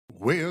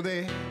Well,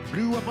 they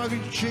blew up ugly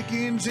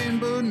chickens in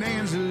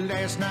Bonanza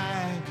last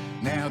night.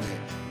 Now they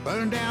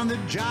burned down the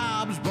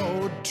jobs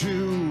board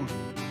too.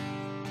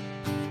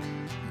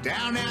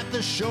 Down at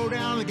the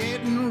Showdown, they're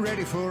getting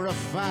ready for a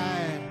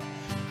fight.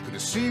 Gonna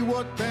see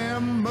what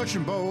them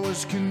merchant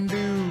boys can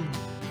do.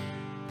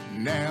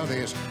 Now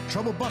there's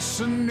trouble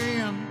busting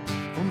in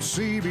from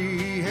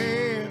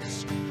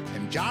CBS,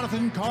 and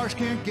Jonathan Karsh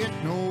can't get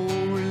no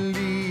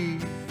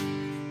relief.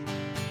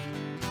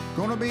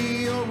 Gonna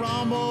be a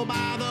rumble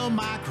by the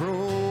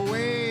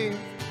microwave,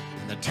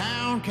 and the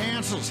town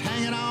council's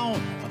hanging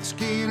on the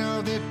skin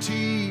of their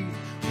teeth.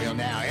 Well,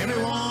 now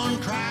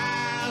everyone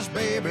cries,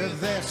 baby,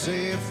 that's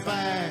a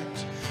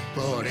fact.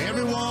 But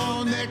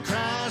everyone that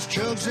cries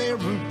chugs their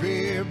root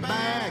beer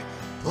back.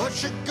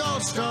 Put your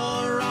gold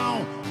star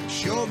on,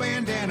 show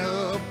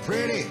bandana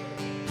pretty,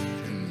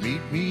 and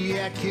meet me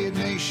at Kid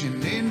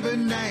Nation in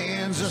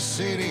Bonanza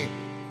City.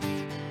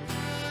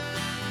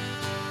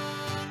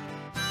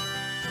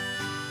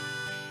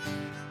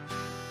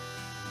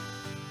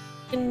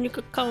 And you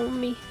could call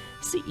me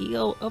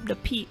CEO of the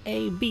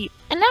PAB.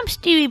 And I'm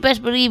Stevie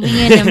Best Believing,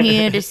 and I'm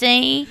here to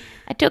say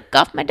I took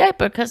off my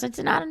diaper because it's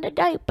not a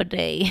diaper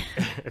day.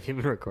 Have you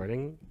been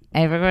recording?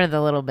 I recorded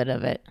a little bit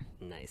of it.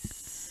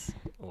 Nice.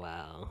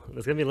 Wow.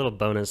 There's going to be a little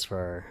bonus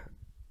for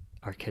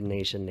our Kid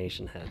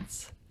Nation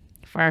heads.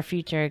 For our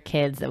future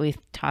kids that we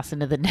toss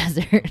into the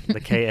desert. The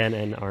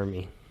KNN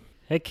Army.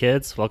 Hey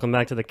kids, welcome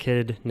back to the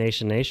Kid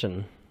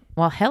Nation.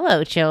 Well,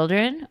 hello,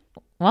 children.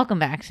 Welcome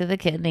back to the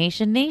Kid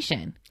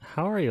Nation.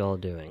 How are you all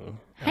doing?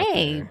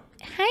 Hey.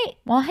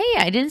 Well, hey,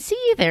 I didn't see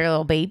you there,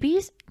 little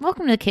babies.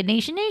 Welcome to the Kid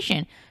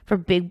Nation for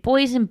big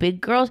boys and big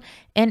girls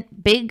and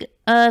big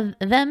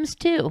thems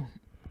too.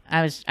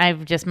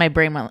 My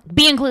brain went,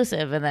 be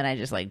inclusive, and then I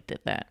just did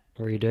that.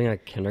 Were you doing a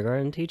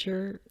kindergarten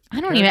teacher?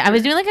 I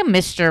was doing like a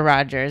Mr.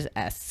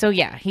 Rogers-esque. So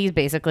yeah, he's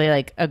basically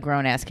like a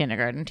grown-ass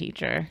kindergarten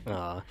teacher.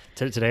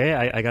 Today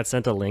I got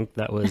sent a link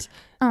that was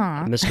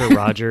Mr.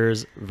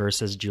 Rogers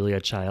versus Julia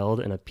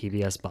Child in a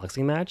PBS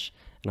boxing match.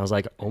 And I was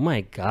like, oh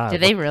my God. Did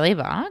they really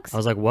box? I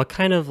was like, what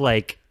kind of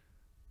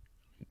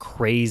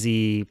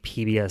crazy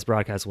PBS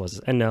broadcast was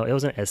this? And no, it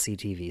was an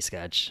SCTV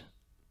sketch.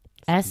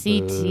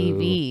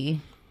 SCTV.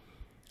 Boo.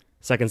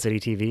 Second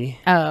City TV.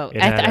 Oh,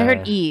 I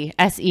heard SE.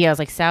 I was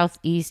like,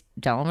 Southeast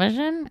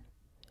Television?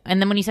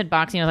 And then when you said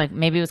boxing, I was like,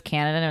 maybe it was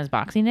Canada and it was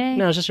Boxing Day?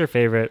 No, it's just your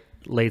favorite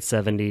late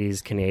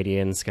 70s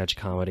Canadian sketch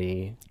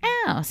comedy.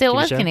 Oh, so it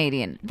was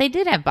Canadian. They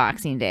did have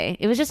Boxing Day.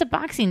 It was just a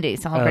Boxing Day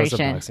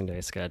celebration. It was a Boxing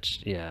Day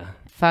sketch, yeah.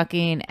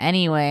 Fucking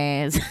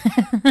anyways.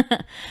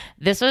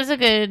 This was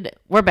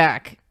we're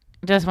back.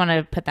 Just want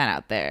to put that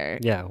out there.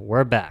 Yeah,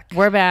 we're back.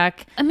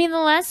 I mean, the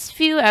last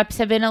few eps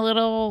have been a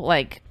little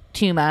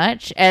too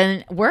much,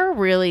 and we're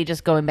really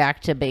just going back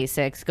to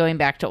basics, going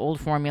back to old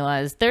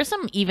formulas. There's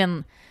some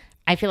even,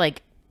 I feel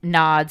like,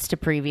 nods to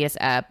previous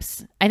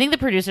eps. I think the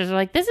producers are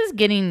like, this is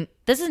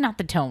not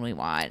the tone we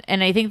want,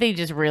 and I think they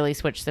just really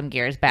switched some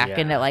gears back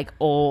into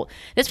old.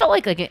 This felt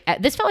like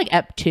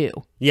ep 2.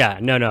 Yeah,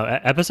 no.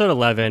 Episode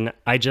 11,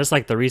 I just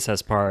like the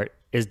recess part,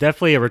 is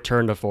definitely a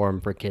return to form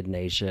for Kid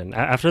Nation.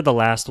 After the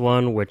last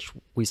one, which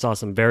we saw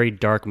some very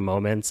dark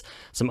moments,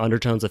 some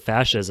undertones of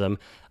fascism,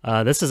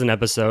 this is an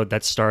episode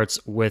that starts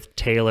with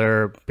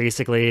Taylor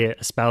basically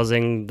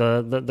espousing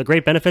the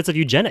great benefits of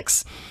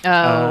eugenics.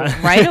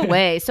 Right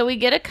away. So we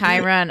get a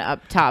Chiron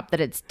up top that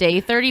it's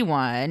day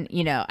 31.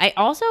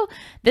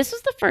 This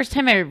was the first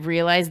time I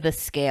realized the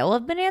scale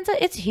of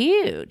Bonanza. It's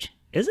huge.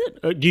 Is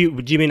it? Do you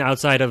mean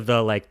outside of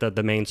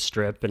the main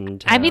strip and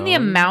town? I mean the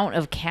amount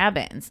of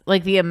cabins,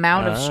 the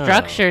amount of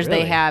structures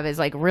they have is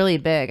really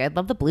big. I'd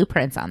love the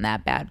blueprints on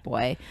that bad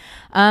boy.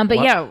 How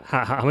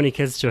many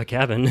kids to a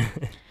cabin?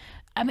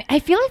 I mean, I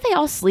feel like they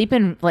all sleep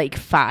in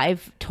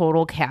 5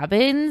 total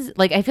cabins.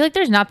 I feel like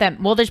there's not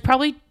that. Well, there's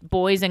probably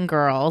boys and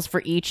girls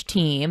for each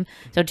team.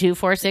 So 2,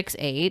 4, 6,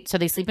 8. So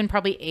they sleep in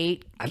probably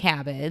 8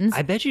 cabins.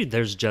 I bet you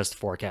there's just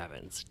 4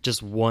 cabins,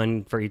 just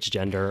one for each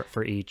gender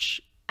for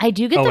each. I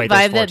do get the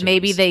vibe that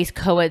maybe they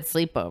co-ed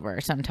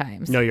sleepover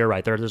sometimes. No, you're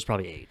right. There's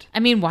probably 8.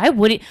 I mean, why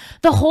would it?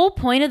 The whole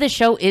point of the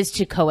show is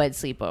to co-ed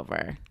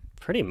sleepover.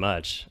 Pretty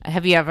much.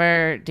 Have you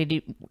ever?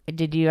 Did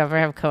you ever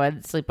have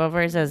co-ed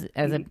sleepovers as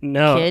a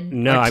kid?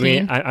 No.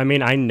 I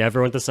mean, I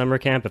never went to summer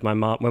camp. When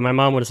my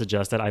mom would have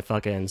suggested, I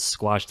fucking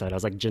squashed that. I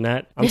was like,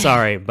 Jeanette, I'm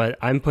sorry, but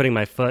I'm putting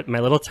my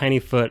little tiny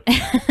foot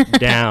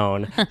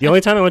down. The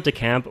only time I went to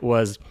camp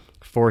was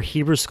for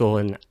Hebrew school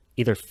in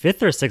either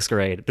 5th or 6th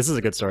grade. This is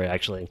a good story,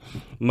 actually.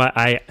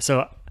 My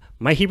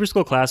Hebrew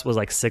school class was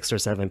 6 or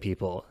 7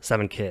 people,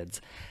 7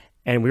 kids.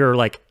 And we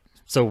were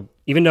so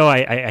even though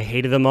I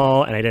hated them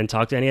all and I didn't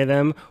talk to any of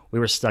them, we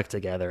were stuck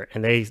together.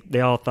 And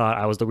they all thought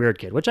I was the weird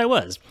kid, which I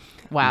was.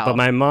 Wow. But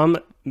my mom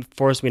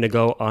forced me to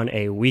go on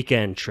a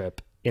weekend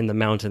trip in the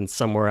mountains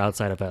somewhere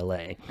outside of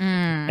LA.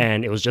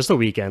 And it was just a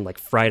weekend, like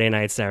Friday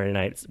night, Saturday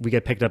night. We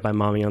get picked up by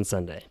mommy on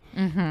Sunday.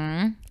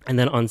 And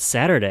then on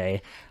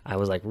Saturday, I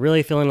was like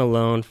really feeling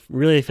alone,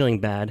 really feeling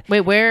bad.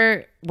 Wait,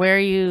 where are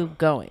you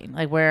going?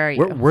 Like, where are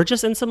you? We're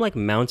just in some like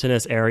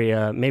mountainous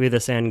area, maybe the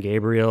San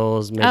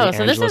Gabriels. Maybe Oh,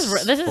 so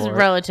Angeles this is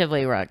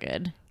relatively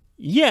rugged.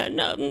 Yeah,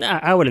 no,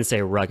 I wouldn't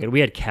say rugged. We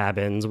had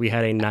cabins. We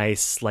had a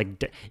nice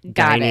like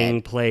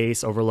dining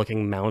place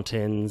overlooking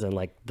mountains and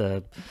like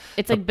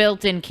It's like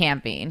built-in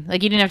camping.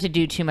 Like you didn't have to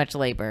do too much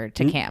labor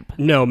to camp.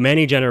 No,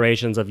 many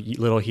generations of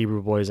little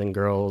Hebrew boys and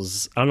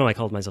girls. I don't know. I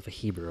called myself a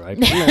Hebrew.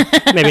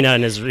 Maybe not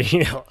an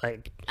Israel.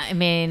 Like, I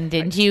mean,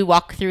 didn't you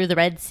walk through the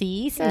Red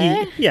Sea,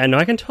 sir? Yeah, no,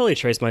 I can totally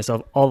trace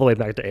myself all the way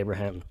back to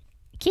Abraham.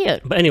 Cute.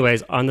 But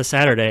anyways, on the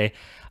Saturday,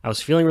 I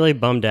was feeling really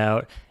bummed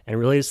out and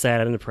really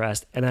sad and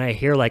depressed. And then I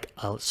hear like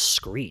a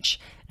screech.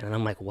 And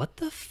I'm like, what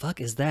the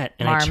fuck is that?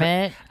 And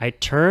Marmot? I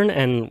turn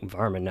and...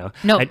 Varmint, no.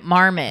 No,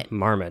 marmot.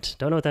 Marmot.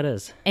 Don't know what that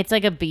is. It's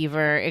like a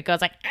beaver. It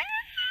goes like...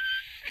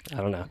 I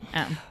don't know.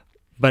 Oh.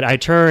 But I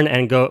turn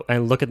and go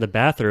and look at the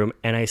bathroom,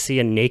 and I see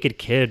a naked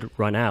kid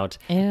run out.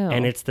 Ew.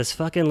 And it's this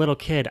fucking little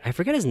kid. I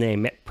forget his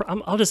name.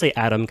 I'll just say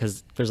Adam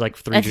because there's like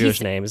 3 Jewish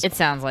names. It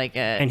sounds like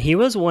it. And he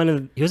was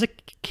a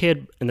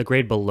kid in the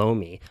grade below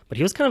me, but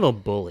he was kind of a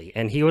bully,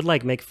 and he would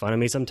like make fun of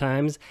me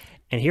sometimes.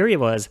 And here he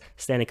was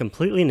standing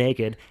completely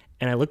naked,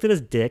 and I looked at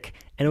his dick,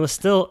 and it was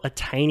still a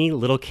tiny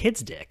little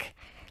kid's dick.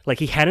 Like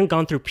he hadn't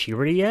gone through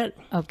puberty yet.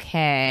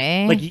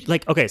 Okay.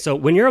 Like okay, so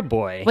when you're a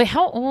boy. Wait,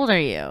 how old are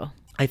you?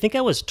 I think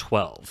I was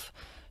 12.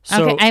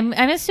 So, okay, I'm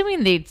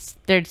assuming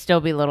there'd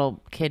still be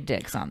little kid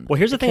dicks on. Well,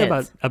 here's the thing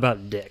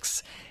about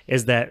dicks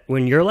is that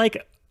when you're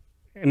like,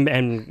 and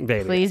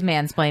baby, please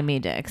mansplain me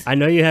dicks. I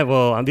know you have.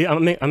 Well,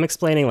 I'm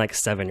explaining like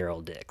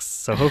 7-year-old dicks,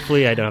 so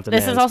hopefully I don't have to.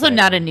 This is also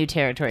not a new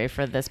territory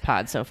for this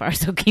pod so far,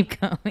 so keep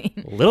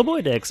going. Little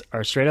boy dicks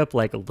are straight up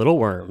like little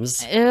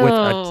worms Ew, with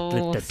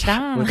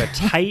a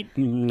tight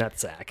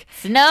nutsack.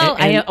 No,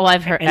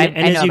 I've heard. And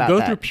I know as you about go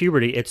that. through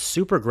puberty, it's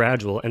super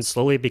gradual and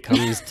slowly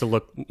becomes to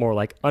look more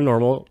like a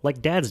normal,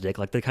 like dad's dick,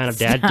 like the kind of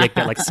dad dick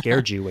that like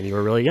scared you when you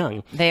were really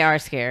young. They are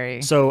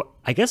scary. So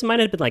I guess mine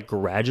had been like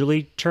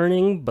gradually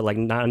turning, but like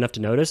not enough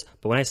to notice.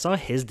 But when I saw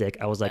his dick,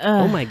 I was like,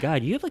 oh my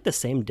God, you have like the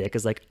same dick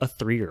as like a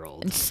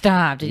 3-year-old.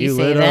 Stop. Did you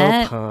say little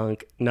that?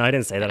 Punk. No, I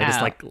didn't say that. I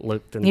just like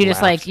looked and you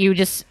just laughed.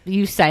 like,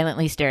 you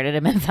silently stared at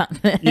him and thought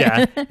that.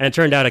 Yeah. And it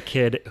turned out a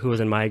kid who was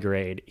in my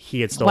grade,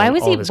 he had stolen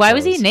all of his Why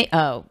was clothes. he,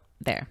 oh,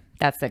 there.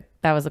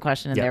 That was the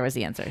question, and there was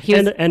the answer.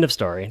 End of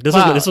story. This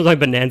was my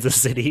Bonanza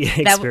City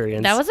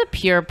experience. That was a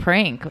pure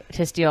prank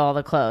to steal all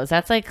the clothes.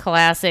 That's like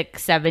classic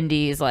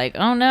 70s, like,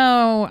 oh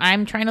no,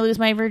 I'm trying to lose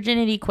my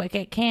virginity quick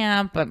at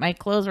camp, but my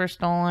clothes were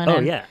stolen. Oh,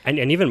 yeah. And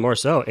even more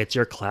so, it's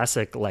your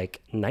classic,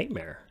 like,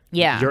 nightmare.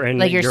 Yeah,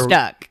 you're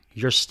stuck.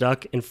 You're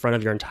stuck in front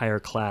of your entire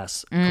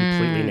class,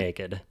 completely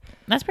naked.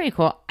 That's pretty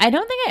cool. I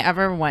don't think I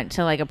ever went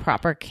to, like, a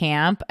proper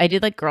camp. I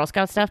did, like, Girl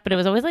Scout stuff, but it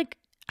was always, like,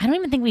 I don't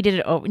even think we did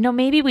it. No,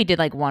 maybe we did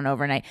like one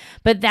overnight,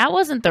 but that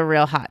wasn't the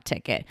real hot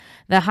ticket.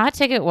 The hot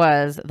ticket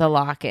was the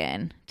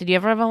lock-in. Did you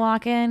ever have a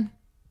lock-in?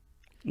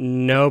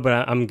 No,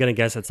 but I'm going to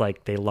guess it's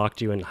like they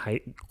locked you in,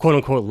 quote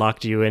unquote,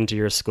 locked you into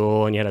your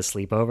school and you had a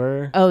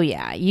sleepover. Oh,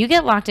 yeah. You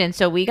get locked in.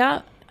 So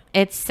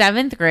it's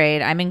 7th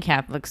grade. I'm in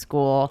Catholic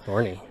school.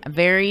 Horny.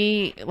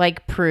 Very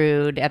like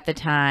prude at the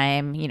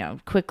time,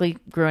 quickly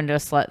grew into a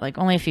slut, like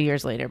only a few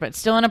years later, but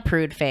still in a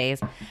prude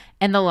phase.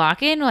 And the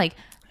lock-in, like,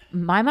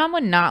 my mom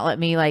would not let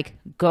me like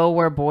go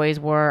where boys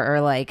were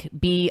or like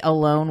be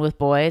alone with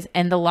boys.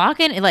 And the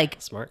lock-in, it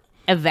like smart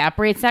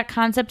evaporates that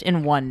concept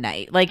in one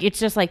night. Like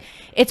it's just like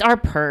it's our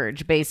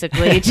purge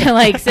basically to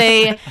like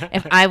say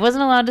if I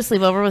wasn't allowed to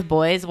sleep over with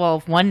boys,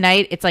 well, one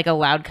night it's like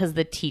allowed because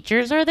the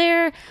teachers are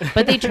there,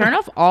 but they turn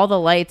off all the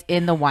lights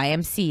in the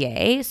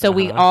YMCA. So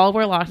we all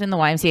were locked in the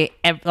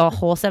YMCA, the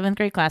whole 7th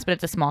grade class, but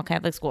it's a small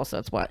Catholic school, so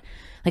it's what?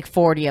 Like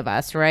 40 of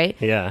us, right?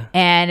 Yeah.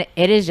 And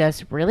it is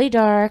just really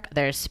dark.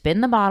 There's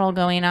spin the bottle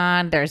going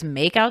on. There's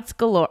makeouts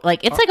galore.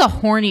 Like it's like a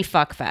horny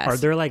fuck fest. Are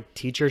there like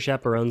teacher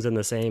chaperones in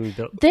the same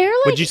building? They're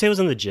like, would you say it was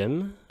in the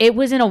gym? It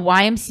was in a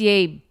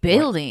YMCA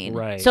building.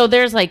 Right. So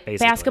there's like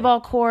basically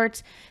basketball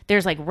courts.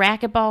 There's like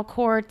racquetball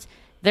courts.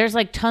 There's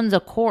like tons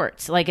of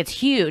courts. Like it's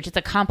huge. It's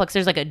a complex.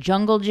 There's like a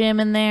jungle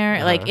gym in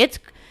there. Like it's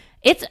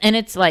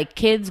like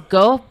kids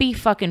go be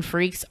fucking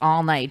freaks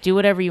all night. Do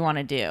whatever you want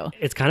to do.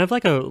 It's kind of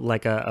like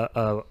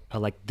a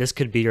this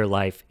could be your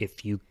life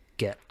if you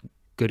get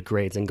good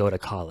grades and go to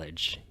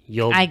college.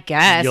 You'll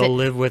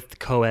live with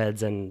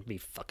co-eds and be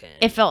fucking.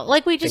 It felt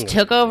like we just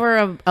took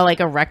over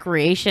a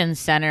recreation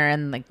center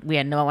and like we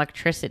had no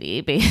electricity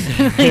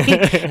basically,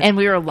 and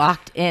we were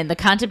locked in. The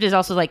concept is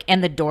also like,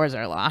 and the doors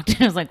are locked.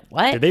 I was like,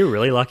 what? Did they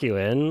really lock you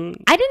in?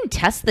 I didn't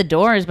test the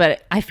doors,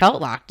 but I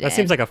felt locked in. That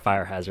seems like a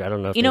fire hazard. I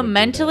don't know. If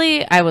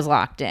mentally, I was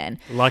locked in.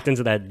 Locked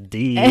into that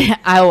D.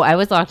 I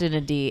was locked in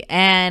a D,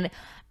 and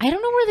I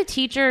don't know where the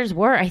teachers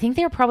were. I think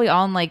they were probably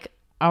all in like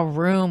a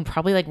room,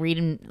 probably like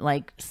reading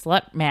like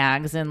slut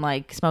mags and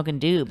like smoking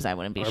doobs. I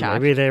wouldn't be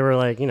shocked. Maybe they were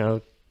like,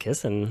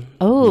 kissing.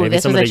 Oh, maybe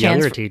this some was of a the chance.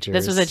 younger teachers.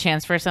 This was a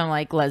chance for some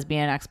like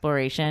lesbian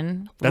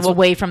exploration That's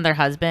away from their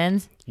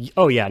husbands.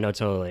 Oh yeah, no,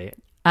 totally.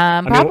 I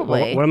mean,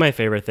 Probably. one of my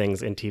favorite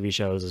things in TV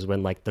shows is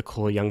when like the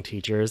cool young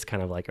teachers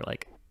kind of like are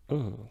like,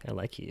 "Oh, I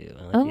like you.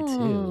 I like you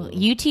too."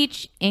 You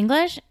teach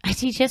English? I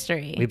teach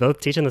history. We both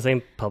teach in the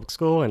same public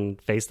school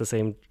and face the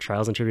same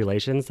trials and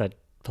tribulations that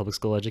public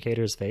school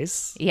educators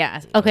face. Yeah.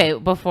 Okay.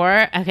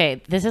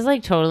 This is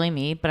like totally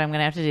me, but I'm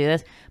gonna have to do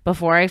this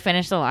before I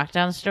finish the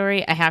lockdown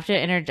story. I have to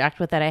interject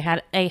with that. I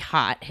had a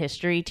hot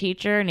history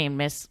teacher named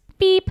Miss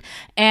Beep,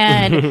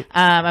 and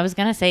I was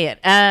gonna say it.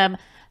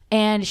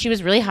 And she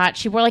was really hot.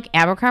 She wore like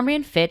Abercrombie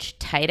and Fitch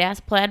tight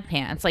ass plaid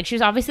pants. Like she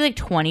was obviously like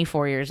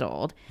 24 years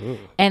old,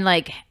 and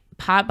like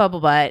hot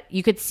bubble butt.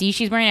 You could see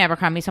she's wearing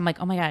Abercrombie. So I'm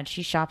like, oh my god,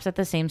 she shops at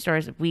the same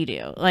stores we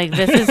do. Like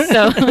this is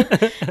so,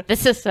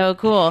 this is so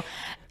cool.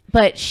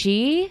 But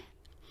she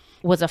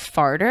was a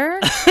farter.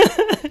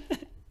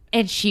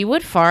 And she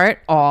would fart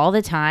all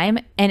the time.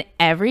 And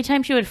every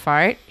time she would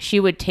fart, she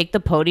would take the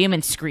podium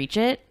and screech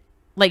it.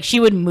 Like she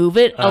would move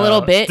it a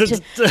little bit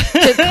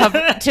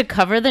to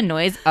cover the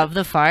noise of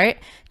the fart,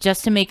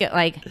 just to make it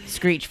like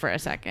screech for a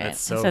second.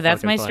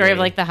 That's my story of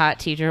like the hot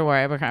teacher who wore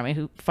Abercrombie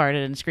who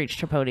farted and screeched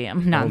her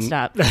podium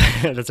nonstop.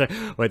 That's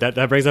right. Wait,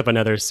 that brings up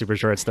another super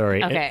short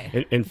story.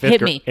 Okay, in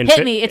fifth hit me.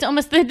 It's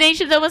almost, the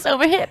nation's almost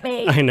over. Hit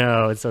me. I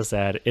know, it's so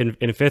sad.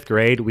 In fifth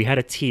grade, we had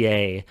a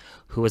TA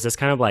who was this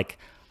kind of like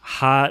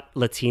hot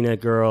Latina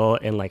girl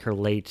in like her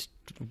late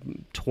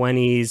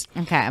 20s.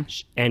 Okay.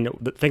 And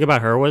the thing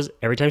about her was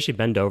every time she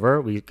bent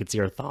over, we could see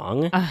her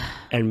thong.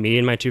 And me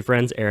and my two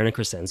friends, Aaron and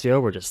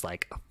Crescencio, were just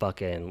like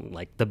fucking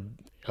like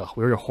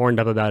we were horned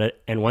up about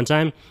it. And one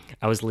time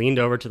I was leaned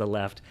over to the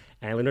left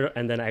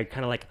and then I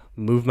kind of like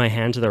moved my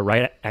hand to the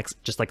right,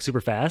 just like super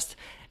fast.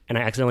 And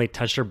I accidentally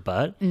touched her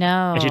butt.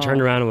 No. And she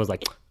turned around and was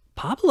like,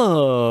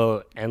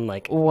 Pablo. And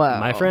like, whoa.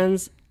 My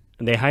friends,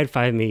 they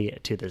high-five me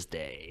to this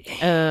day.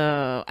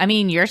 Oh, I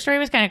mean, your story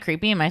was kind of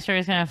creepy and my story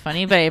was kind of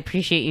funny, but I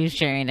appreciate you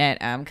sharing it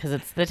because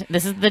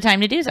this is the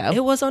time to do so.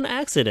 It was on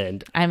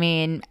accident. I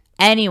mean,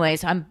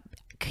 anyways,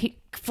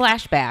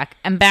 flashback.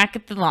 I'm back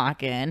at the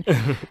lock-in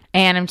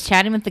and I'm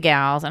chatting with the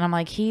gals and I'm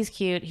like, he's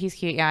cute.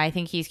 Yeah, I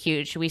think he's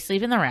cute. Should we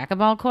sleep in the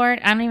racquetball court?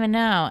 I don't even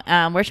know.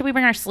 Where should we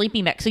bring our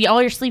sleeping bags? So all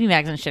your sleeping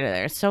bags and shit are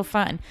there. It's so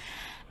fun.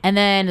 And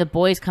then the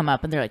boys come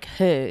up and they're like,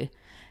 hey.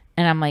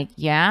 And I'm like,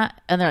 yeah.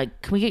 And they're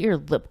like, can we get your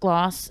lip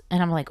gloss?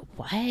 And I'm like,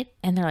 what?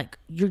 And they're like,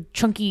 your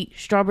chunky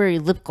strawberry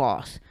lip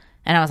gloss.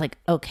 And I was like,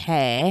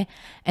 okay.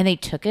 And they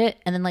took it.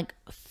 And then like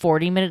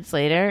 40 minutes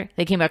later,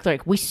 they came back. They're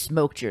like, we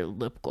smoked your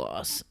lip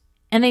gloss.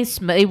 And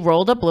they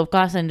rolled up lip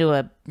gloss into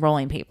a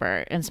rolling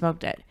paper and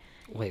smoked it.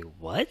 Wait,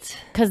 what?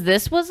 Because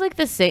this was like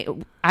the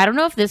same. I don't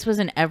know if this was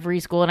in every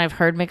school. And I've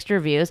heard mixed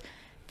reviews.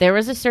 There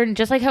was a certain,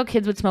 just like how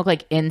kids would smoke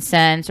like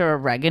incense or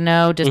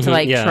oregano just to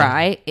like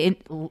try it.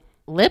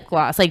 Lip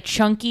gloss, like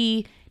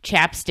chunky,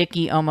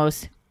 chapsticky,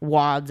 almost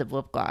wads of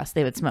lip gloss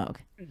they would smoke.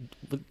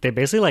 They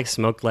basically like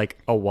smoked like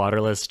a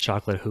waterless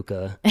chocolate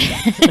hookah.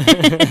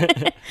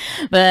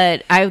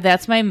 But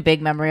that's my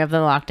big memory of the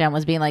lockdown,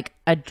 was being like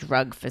a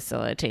drug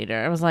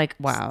facilitator. I was like,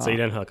 wow. So you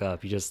didn't hook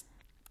up. You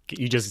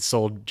just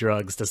sold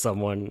drugs to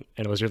someone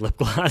and it was your lip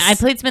gloss. I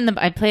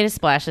played a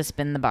splash to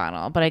spin the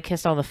bottle, but I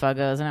kissed all the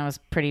fuggos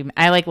and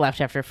I like left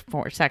after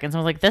 4 seconds. I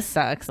was like, this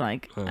sucks.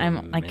 Like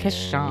I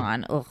kissed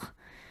Sean. Ugh.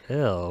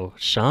 Ew,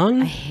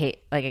 Sean? I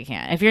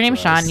can't. If your name's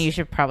Sean, you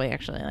should probably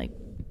actually like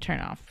turn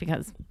off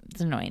because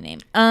it's an annoying name.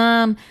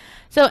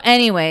 So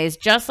anyways,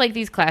 just like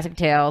these classic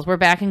tales, we're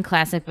back in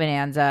classic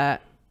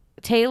Bonanza.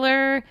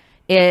 Taylor's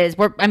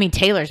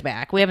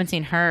back. We haven't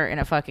seen her in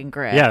a fucking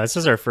grip. Yeah, this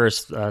is our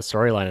first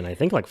storyline in I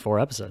think like 4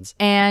 episodes.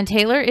 And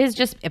Taylor is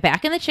just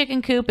back in the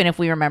chicken coop. And if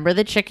we remember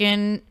the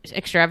chicken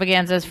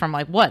extravaganzas from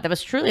like that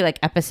was truly like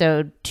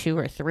episode 2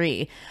 or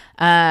 3.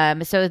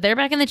 So they're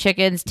back in the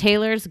chickens.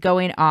 Taylor's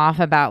going off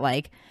about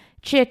like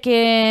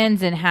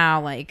chickens and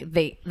how like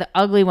the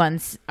ugly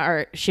ones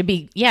should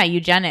be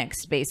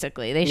eugenics,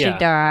 basically. They should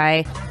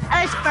die.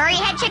 Those furry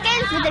head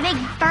chickens with the big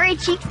furry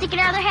cheeks sticking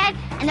out of their head,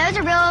 and those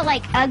are real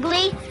like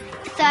ugly,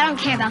 so I don't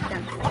care about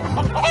them.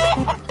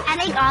 I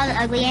think all the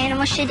ugly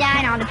animals should die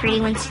and all the pretty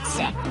ones should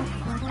stay.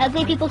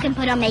 Ugly people can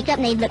put on makeup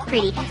and they look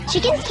pretty.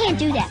 Chickens can't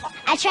do that.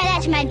 I tried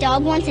that to my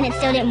dog once and it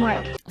still didn't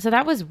work. So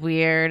that was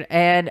weird.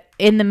 And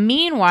in the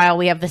meanwhile,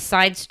 we have the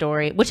side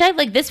story, which I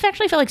like. This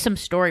actually felt like some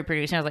story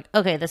producing. I was like,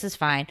 okay, this is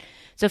fine.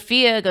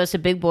 Sophia goes to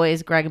Big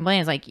Boys, Greg and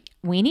Blaine. Is like,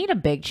 we need a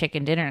big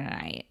chicken dinner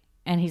tonight.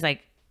 And he's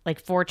like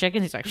 4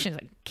 chickens. She's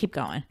like, keep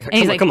going. And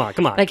he's like, come on.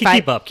 Like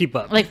keep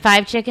up. Like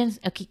 5 chickens.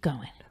 Oh, keep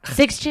going.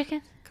 6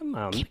 chickens. Come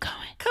on. Keep going.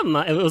 Come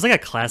on. It was like a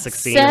classic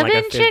scene 7 in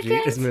like a 50s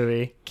chickens?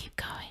 movie. Keep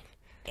going.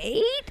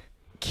 8.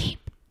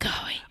 Keep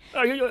going.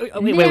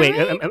 Wait.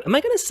 Am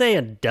I going to say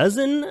a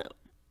dozen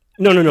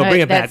No, Right,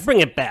 bring it back. that's- Bring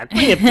it back.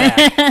 Bring it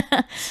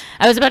back.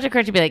 I was about to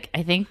correct you, be like,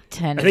 I think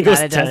 10 I is think it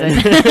not was a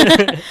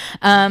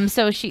 10.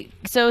 dozen.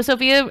 So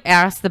Sophia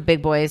asked the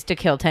big boys to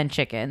kill 10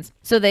 chickens.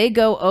 So they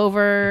go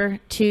over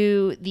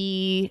to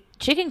the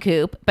chicken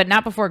coop, but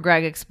not before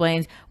Greg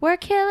explains, we're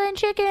killing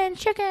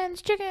chickens,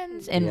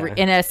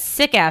 in a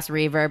sick ass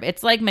reverb.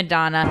 It's like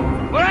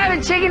Madonna. We're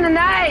having chicken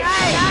tonight.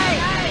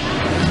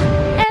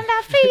 And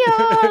I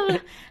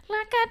feel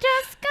like I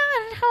just got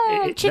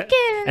home.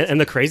 Chickens. And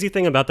the crazy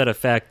thing about that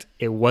effect,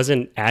 it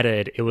wasn't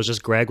added. It was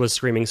just Greg was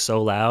screaming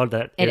so loud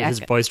that his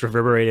voice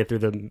reverberated through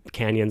the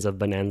canyons of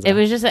Bonanza. It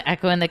was just an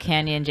echo in the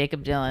canyon,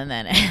 Jacob Dylan.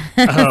 Then.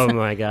 Oh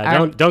my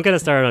God! Don't get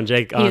us started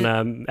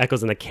on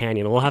Echoes in the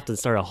Canyon. We'll have to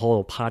start a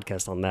whole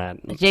podcast on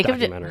that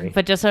documentary.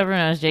 But just so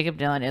everyone knows, Jacob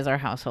Dylan is our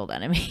household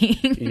enemy.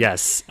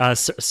 Yes.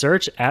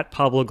 Search at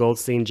Pablo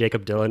Goldstein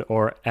Jacob Dylan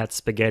or at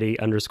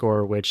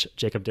spaghetti_which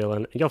Jacob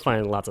Dylan. You'll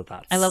find lots of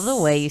thoughts. I love the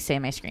way you say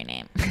my screen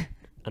name.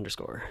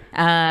 Underscore.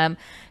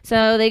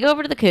 So they go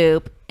over to the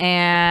coop,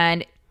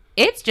 and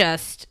it's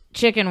just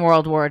Chicken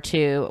World War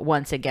II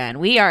once again.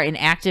 We are in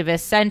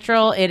activist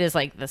central. It is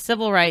like the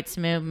civil rights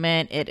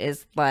movement. It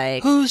is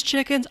like whose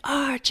chickens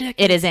are chickens?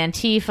 It is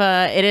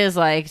Antifa. It is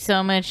like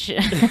so much.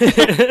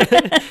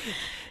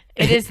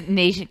 It is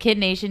Kid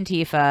Nation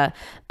Tifa.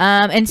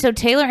 And so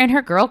Taylor and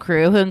her girl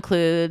crew, who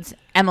includes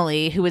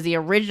Emily, who was the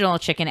original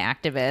chicken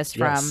activist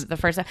from the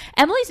first.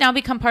 Emily's now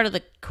become part of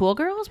the Cool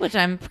Girls, which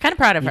I'm kind of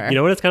proud of her. You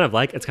know what it's kind of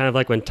like? It's kind of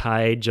like when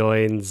Ty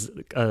joins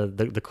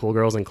the Cool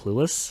Girls in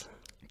Clueless.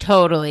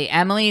 Totally.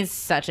 Emily's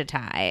such a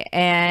Ty.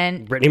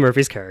 And Brittany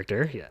Murphy's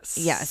character, yes.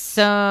 Yes.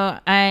 So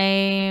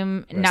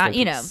I'm not,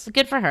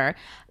 good for her.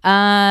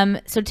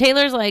 So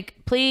Taylor's like,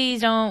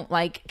 please don't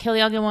like kill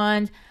the ugly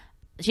ones.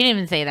 She didn't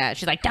even say that.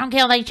 She's like, don't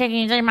kill these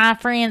chickens. They're my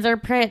friends. They're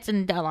pets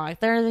and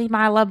like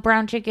I love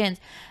brown chickens.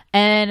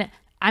 And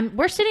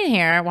we're sitting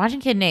here watching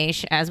Kid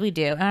Nash as we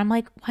do, and I'm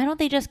like, why don't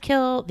they just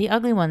kill the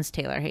ugly ones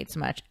Taylor hates so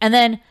much? And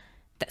then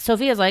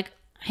Sophia's like,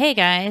 hey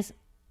guys,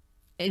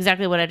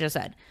 exactly what I just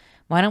said.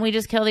 Why don't we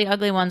just kill the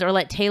ugly ones or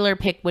let Taylor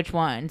pick which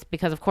ones?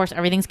 Because of course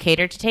everything's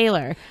catered to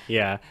Taylor.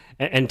 Yeah,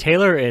 and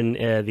Taylor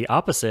in the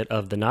opposite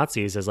of the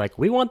Nazis is like,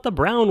 we want the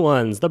brown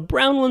ones. The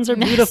brown ones are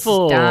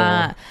beautiful.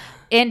 Stop.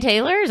 And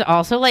Taylor's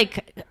also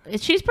like,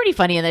 she's pretty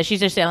funny in this. She's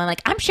just saying like,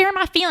 I'm sharing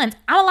my feelings.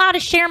 I'm allowed to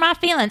share my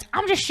feelings.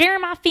 I'm just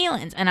sharing my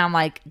feelings. And I'm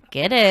like,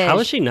 get it. How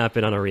has she not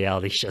been on a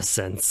reality show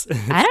since?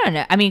 I don't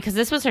know. I mean, because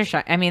this was her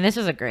show. I mean, this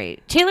was a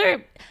great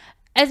Taylor.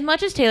 As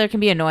much as Taylor can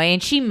be annoying,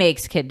 she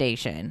makes Kid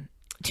Nation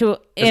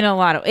in a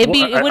lot of it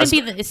wouldn't be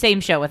the same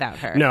show without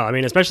her. No, I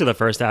mean, especially the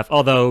first half.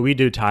 Although we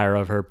do tire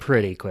of her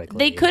pretty quickly.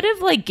 They could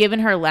have like given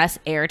her less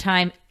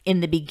airtime in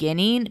the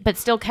beginning, but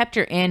still kept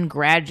her in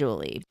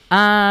gradually.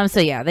 So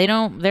yeah,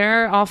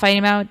 they're all fighting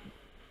about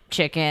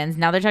chickens.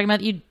 Now they're talking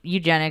about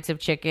eugenics of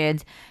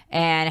chickens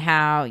and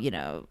how,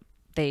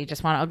 they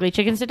just want ugly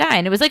chickens to die.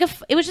 And it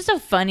was just a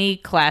funny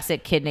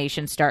classic Kid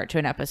Nation start to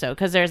an episode.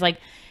 Cause there's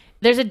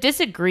a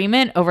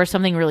disagreement over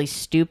something really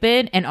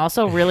stupid and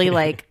also really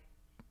like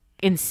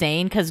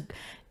insane. Cause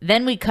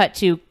then we cut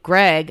to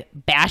Greg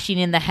bashing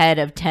in the head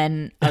of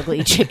 10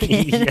 ugly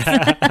chickens.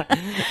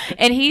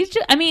 And he's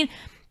just,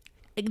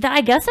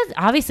 I guess that's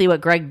obviously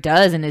what Greg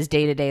does in his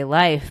day-to-day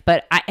life.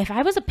 But if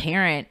I was a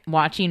parent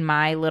watching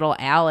my little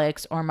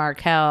Alex or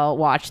Markel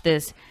watch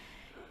this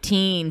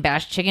teen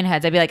bash chicken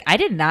heads, I'd be like, I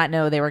did not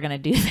know they were going to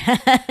do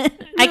that.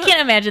 I can't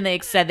imagine they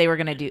said they were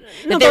going to do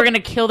that. They were going to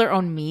kill their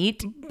own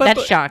meat.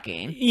 That's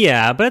shocking.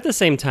 Yeah, but at the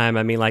same time,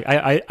 I mean, like,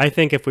 I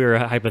think if we were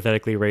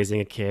hypothetically raising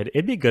a kid,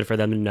 it'd be good for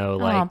them to know,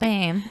 like, oh,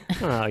 babe.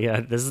 Oh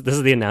yeah, this is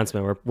the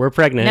announcement. We're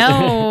pregnant.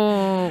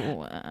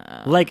 No.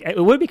 Like,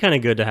 it would be kind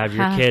of good to have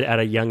your kid at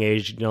a young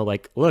age,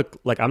 like, look,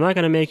 like, I'm not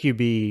going to make you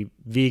be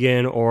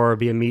vegan or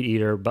be a meat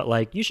eater, but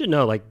like, you should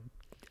know, like,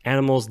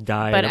 animals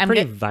die in a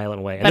pretty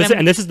violent way.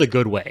 And this is the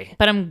good way.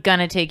 But I'm going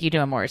to take you to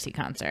a Morrissey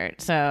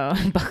concert. So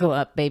buckle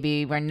up,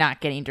 baby. We're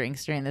not getting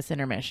drinks during this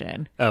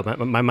intermission. Oh,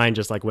 my mind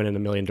just like went in a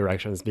million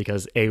directions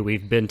because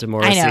we've been to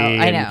Morrissey.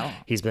 I know.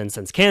 He's been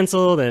since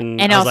canceled.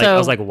 And I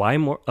was like, why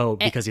more? Oh,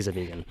 because he's a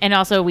vegan. And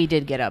also we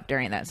did get up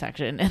during that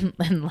section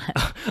and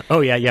left.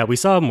 Oh, yeah. We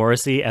saw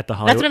Morrissey at the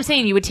Hollywood. That's what I'm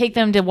saying. You would take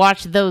them to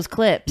watch those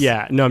clips.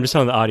 Yeah. No, I'm just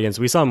telling the audience.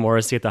 We saw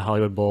Morrissey at the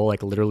Hollywood Bowl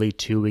like literally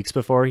 2 weeks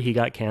before he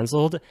got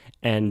canceled.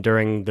 And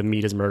during the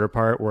Meet His Murder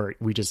part where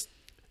we just...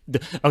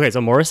 Okay,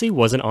 so Morrissey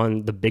wasn't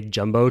on the big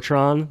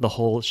Jumbotron the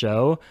whole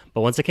show,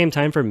 but once it came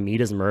time for Meet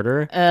His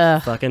Murder,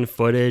 fucking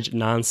footage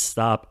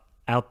nonstop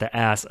out the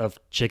ass of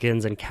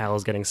chickens and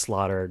cows getting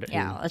slaughtered.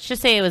 Yeah, let's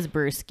just say it was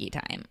brewski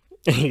time.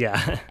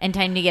 Yeah. And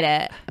time to get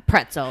a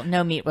pretzel.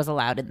 No meat was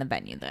allowed in the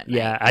venue then.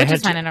 Yeah. Right? Which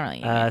is fine. I don't really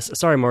eat meat.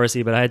 Sorry,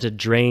 Morrissey, but I had to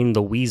drain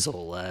the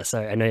weasel.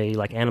 Sorry, I know you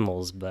like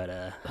animals,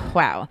 but...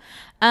 Wow.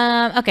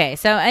 Okay,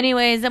 so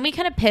anyways, then we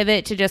kind of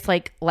pivot to just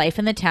like life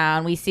in the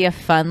town. We see a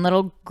fun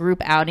little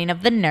group outing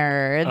of the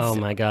nerds. Oh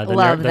my God. The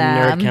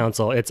Nerd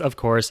Council. It's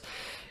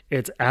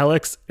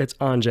Alex, it's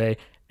Anjay,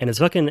 and it's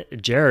fucking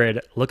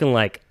Jared looking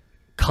like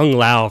Kung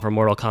Lao from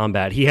Mortal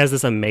Kombat. He has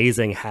this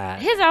amazing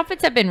hat. His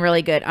outfits have been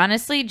really good.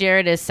 Honestly,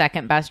 Jared is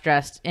second best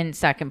dressed in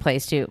second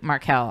place to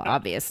Markel,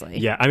 obviously.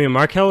 Yeah, I mean,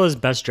 Markel is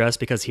best dressed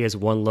because he has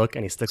one look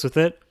and he sticks with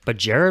it. But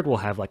Jared will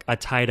have like a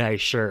tie-dye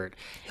shirt.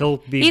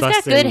 He's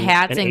got good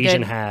hats an and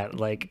Asian good hat,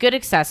 like good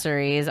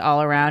accessories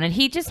all around, and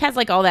he just has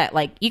like all that,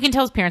 like, you can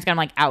tell his parents got him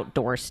like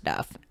outdoor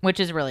stuff, which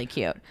is really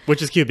cute.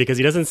 Which is cute because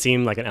he doesn't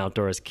seem like an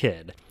outdoors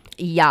kid.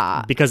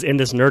 Yeah. Because in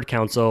this nerd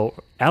council,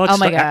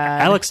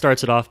 Alex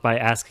starts it off by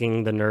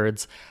asking the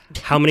nerds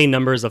how many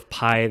numbers of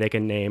pi they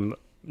can name,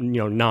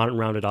 not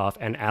rounded off.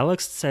 And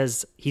Alex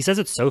says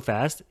it's so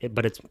fast,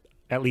 but it's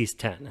at least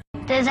 10.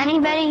 Does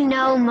anybody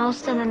know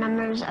most of the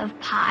numbers of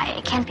pi?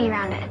 It can't be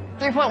rounded.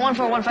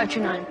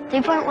 3.141529.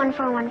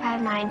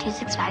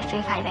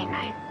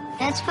 3.141592653589.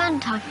 That's fun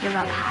talking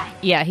about pi.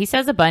 Yeah, he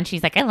says a bunch.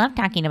 He's like, I love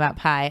talking about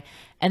pi.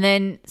 And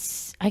then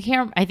I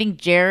think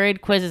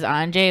Jared quizzes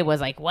Anjay, was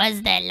like,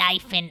 was there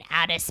life in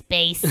outer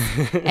space?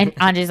 And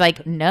Anjay's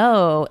like,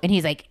 no. And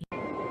he's like,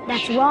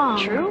 that's wrong.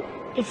 True?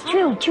 It's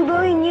true. 2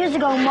 billion years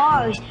ago,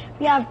 Mars.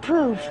 We have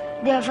proof.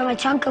 They're from a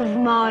chunk of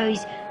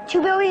Mars. 2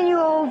 billion year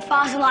old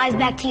fossilized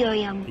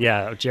bacterium.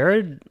 Yeah,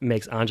 Jared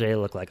makes Anjay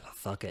look like a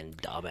fucking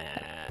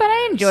dumbass. But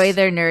I enjoy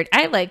their nerd.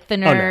 I like the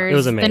nerds. Oh, no, it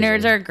was amazing. The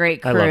nerds are a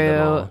great crew. I love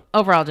them all.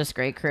 Overall, just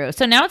great crew.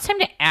 So now it's time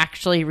to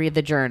actually read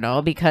the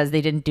journal because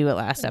they didn't do it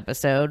last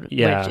episode.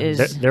 Yeah, which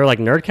is they're like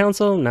nerd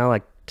council, now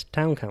like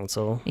town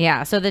council.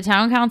 Yeah, so the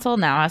town council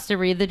now has to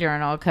read the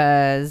journal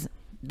because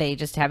they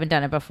just haven't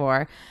done it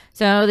before.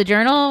 So the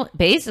journal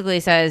basically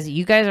says,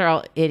 you guys are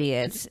all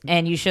idiots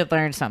and you should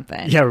learn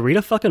something. Yeah, read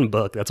a fucking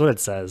book. That's what it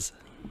says.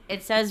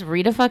 It says,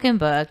 read a fucking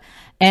book.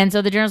 And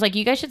so the journal's like,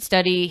 you guys should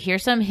study.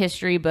 Here's some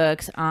history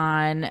books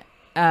on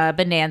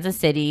Bonanza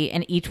City,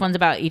 and each one's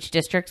about each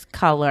district's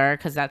color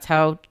because that's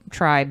how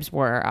tribes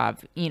were,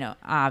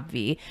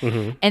 obvi.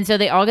 Mm-hmm. And so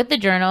they all get the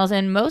journals,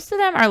 and most of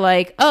them are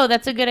like, oh,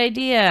 that's a good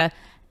idea.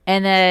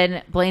 And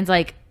then Blaine's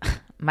like,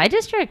 my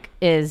district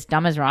is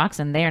dumb as rocks,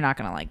 and they are not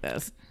going to like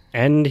this.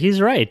 And he's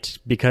right,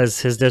 because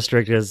his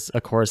district has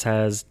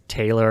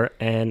Taylor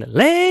and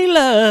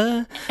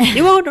Layla.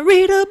 You want to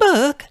read a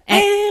book,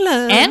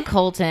 Layla? And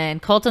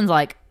Colton. Colton's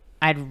like,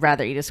 I'd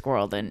rather eat a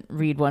squirrel than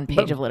read one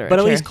page of literature. But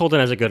at least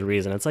Colton has a good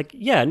reason. It's like,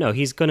 yeah, no,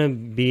 he's going to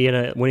be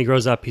when he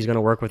grows up, he's going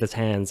to work with his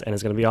hands, and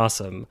it's going to be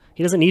awesome.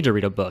 He doesn't need to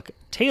read a book.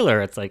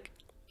 Taylor, it's like,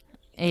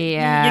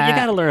 yeah, you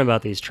got to learn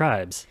about these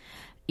tribes.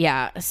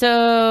 Yeah,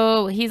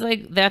 so he's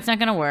like, that's not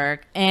going to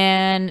work.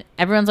 And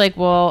everyone's like,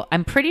 well,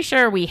 I'm pretty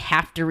sure we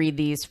have to read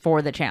these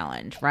for the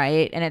challenge,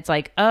 right? And it's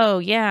like, oh,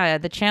 yeah,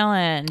 the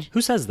challenge.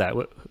 Who says that?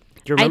 Do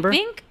you remember? I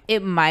think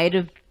it might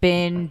have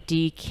been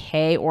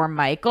DK or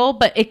Michael,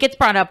 but it gets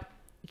brought up,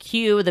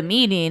 cue the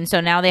meeting. So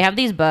now they have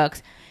these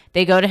books.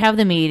 They go to have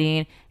the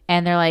meeting,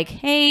 and they're like,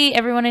 hey,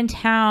 everyone in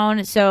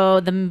town. So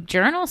the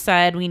journal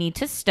said we need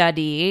to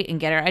study and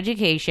get our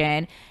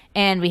education,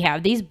 and we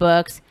have these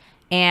books.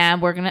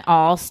 And we're going to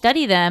all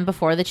study them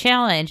before the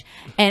challenge.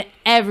 And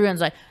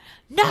everyone's like,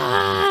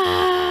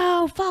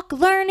 no, fuck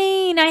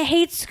learning. I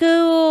hate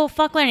school.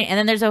 Fuck learning. And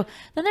then there's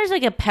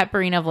like a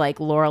peppering of like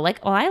Laura, like,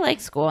 oh, I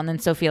like school. And then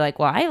Sophia, like,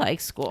 well, I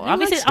like school.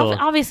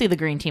 Obviously the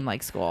green team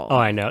likes school. Oh,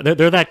 I know.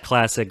 They're that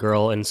classic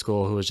girl in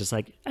school who was just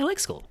like, I like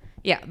school.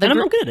 Yeah. And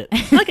I'm good at it.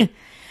 I like it.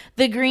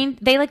 The green,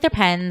 they like their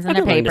pens and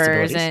their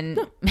papers, and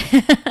no.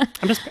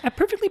 I'm just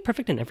perfectly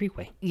perfect in every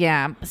way.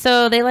 Yeah,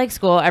 so they like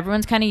school.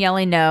 Everyone's kind of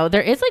yelling no.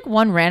 There is like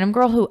one random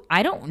girl who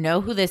I don't know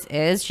who this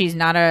is. She's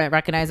not a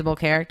recognizable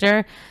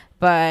character,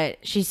 but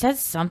she says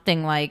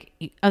something like,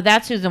 "Oh,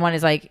 that's who's the one."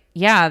 Is like,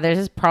 yeah, this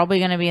is probably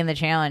going to be in the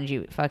challenge,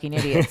 you fucking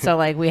idiot. So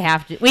like, we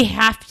have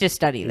to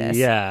study this.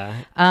 Yeah,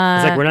 it's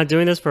like we're not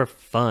doing this for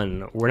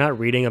fun. We're not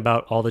reading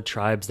about all the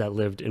tribes that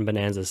lived in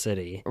Bonanza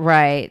City.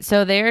 Right.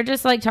 So they're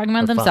just like talking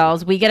about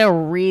themselves. We get a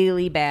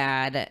really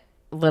bad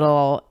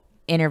little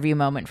interview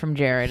moment from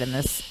Jared in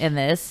this.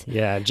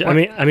 Yeah,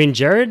 I mean,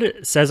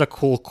 Jared says a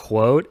cool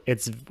quote.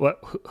 It's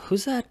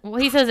who's that? Well,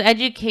 he says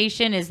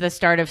education is the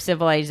start of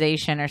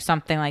civilization or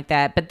something like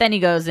that. But then he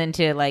goes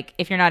into like,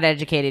 if you're not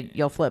educated,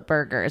 you'll flip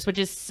burgers, which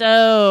is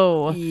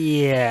so.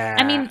 Yeah.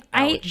 I mean,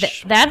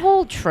 that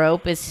whole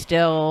trope is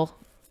still.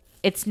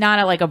 It's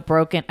not a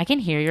broken. I can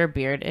hear your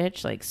beard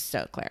itch like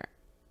so clear.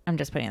 I'm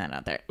just putting that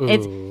out there.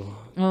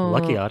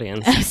 Lucky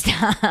audience.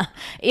 Stop.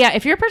 Yeah,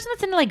 if you're a person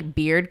that's into like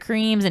beard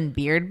creams and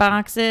beard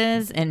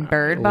boxes and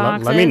bird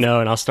boxes, let me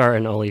know and I'll start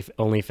an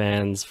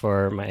OnlyFans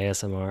for my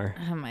ASMR.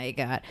 Oh my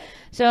god!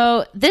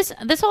 So this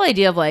whole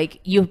idea of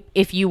like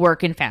if you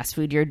work in fast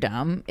food, you're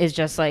dumb is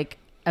just like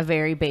a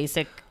very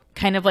basic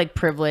kind of like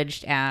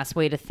privileged ass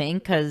way to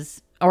think,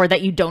 or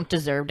that you don't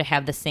deserve to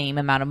have the same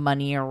amount of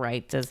money or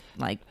rights as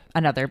like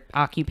another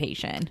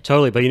occupation.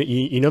 Totally, but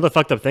you know the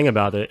fucked up thing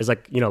about it is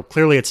like,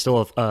 clearly it's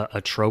still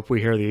a trope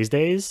we hear these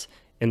days.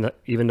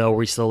 Even though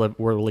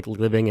we're like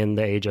living in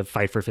the age of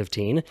fight for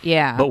 15.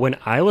 Yeah. But when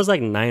I was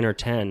like 9 or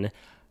 10,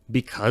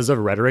 because of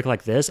rhetoric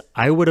like this,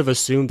 I would have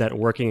assumed that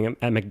working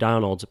at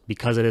McDonald's,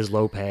 because it is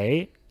low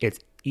pay, it's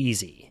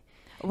easy.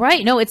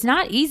 Right. No, it's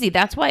not easy.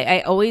 That's why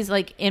I always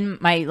like in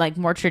my like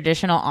more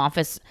traditional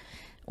office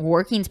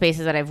working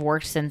spaces that I've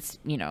worked since,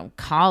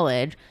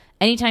 college,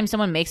 anytime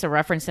someone makes a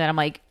reference to that, I'm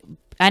like,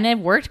 and I've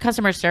worked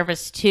customer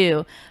service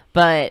too,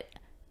 but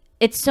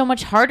it's so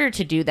much harder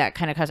to do that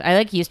kind of customer. I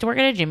used to work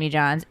at a Jimmy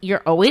John's.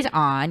 You're always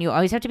on. You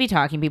always have to be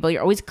talking to people.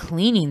 You're always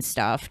cleaning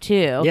stuff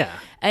too. Yeah.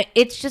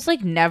 It's just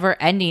never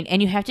ending.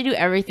 And you have to do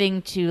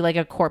everything to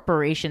a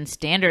corporation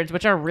standards,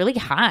 which are really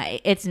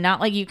high. It's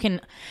not like you can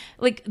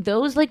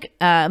those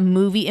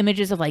movie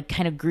images of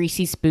kind of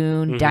greasy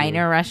spoon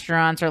diner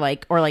restaurants or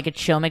a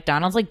chill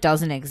McDonald's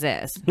doesn't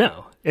exist.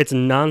 No, it's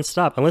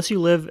nonstop. Unless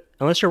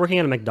you're working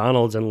at a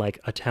McDonald's in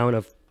a town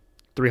of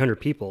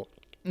 300 people.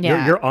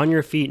 Yeah. You're on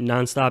your feet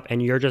nonstop and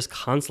you're just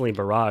constantly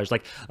barraged.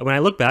 When I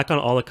look back on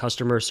all the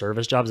customer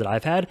service jobs that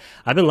I've had,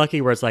 I've been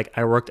lucky where it's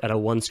I worked at a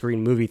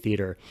one-screen movie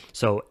theater.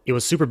 So it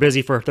was super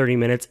busy for 30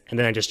 minutes and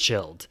then I just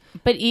chilled.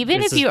 But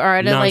even if you are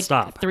at a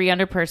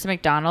 300-person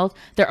McDonald's,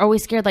 they're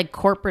always scared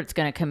corporate's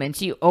going to come in.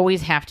 So you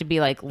always have to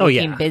be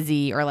looking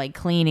busy or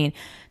cleaning.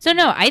 So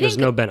no, there's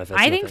no benefits.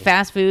 I think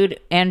fast food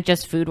and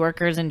just food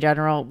workers in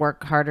general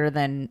work harder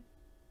than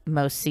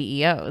most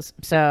CEOs.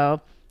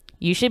 So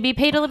you should be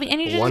paid a living, and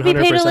you should just be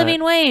paid a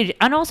living wage.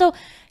 And also,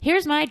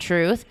 here's my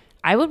truth: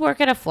 I would work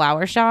at a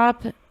flower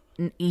shop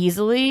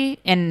easily,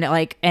 and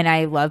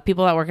I love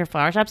people that work at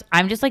flower shops.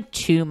 I'm just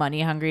too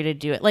money hungry to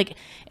do it.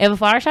 If a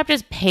flower shop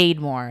just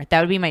paid more, that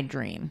would be my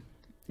dream.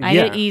 I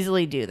could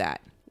easily do that.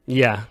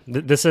 Yeah,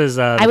 this is.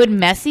 I would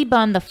messy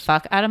bun the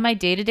fuck out of my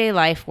day-to-day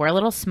life. Wear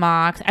little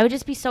smocks. I would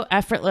just be so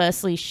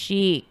effortlessly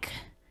chic.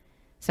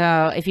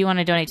 So if you want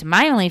to donate to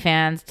my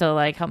OnlyFans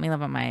to help me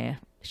live on my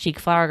chic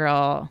flower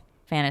girl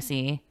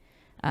fantasy,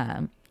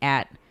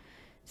 at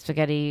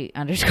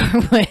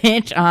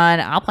spaghetti_witch on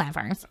all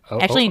platforms.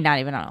 Actually, not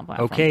even on all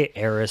platforms. Okay,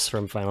 Eris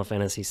from Final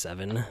Fantasy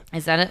VII.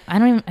 Is that it? I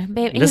don't even,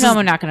 babe.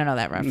 I'm not going to know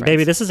that reference.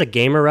 Baby, this is a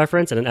gamer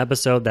reference in an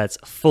episode that's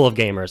full of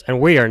gamers, and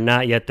we are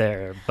not yet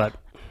there, but.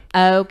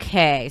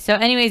 Okay, so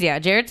anyways, yeah,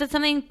 Jared said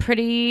something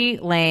pretty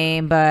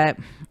lame, but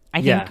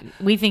I think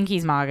we think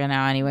he's MAGA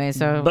now anyway.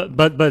 So,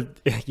 but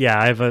yeah,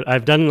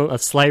 I've done a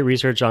slight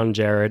research on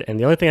Jared, and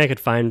the only thing I could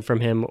find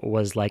from him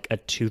was a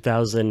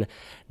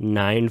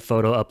 2009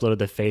 photo uploaded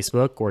to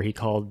Facebook where he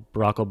called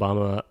Barack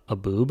Obama a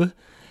boob.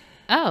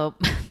 Oh,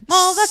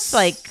 well, that's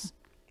it's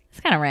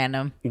kind of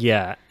random.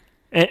 Yeah.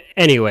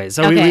 Anyway,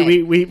 so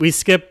we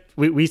skip.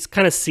 We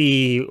kind of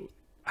see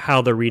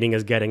how the reading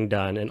is getting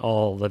done in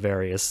all the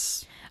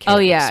various camps. Oh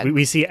yeah,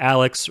 we see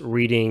Alex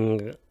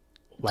reading.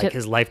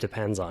 His life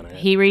depends on it.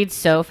 He reads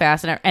so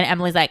fast, and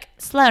Emily's like,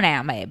 slow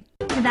down, babe.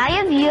 The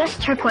value of U.S.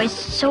 turquoise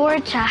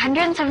soared to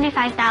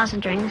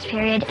 $175,000 during this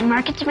period, and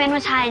market demand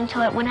was high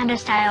until it went out of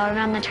style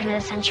around the turn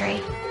of the century.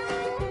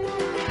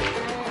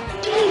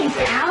 Jeez,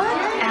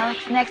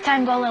 Alex, next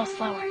time go a little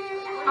slower.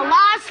 A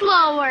lot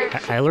slower.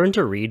 I learned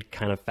to read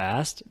kind of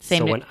fast.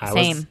 Same.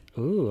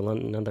 Ooh,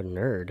 another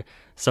nerd.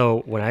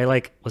 So when I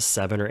was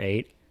 7 or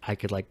 8, I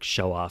could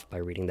show off by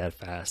reading that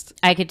fast.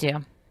 I could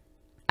too.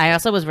 I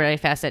also was really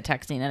fast at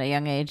texting at a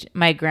young age.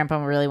 My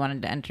grandpa really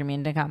wanted to enter me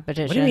into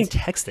competitions. What do you mean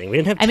texting? We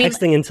didn't have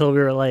texting until we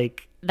were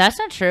That's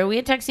not true. We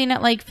had texting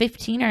at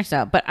 15 or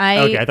so. But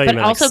I thought you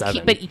meant also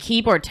 7. But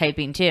keyboard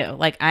typing too.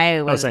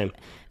 I was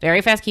very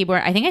fast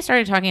keyboard. I think I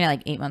started talking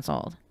at 8 months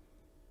old.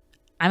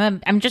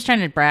 I'm just trying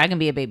to brag and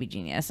be a baby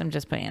genius. I'm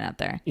just putting it out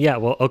there. Yeah,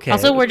 well, okay.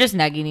 Also, we're just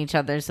negging each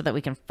other so that we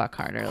can fuck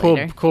harder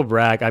later. Cool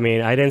brag. I mean,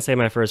 I didn't say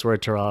my first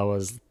word till I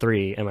was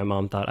 3, and my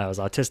mom thought I was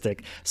autistic.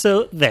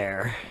 So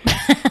there.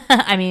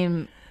 I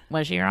mean,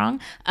 was she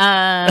wrong?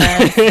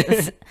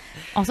 Also,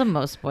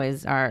 most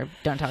boys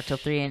don't talk till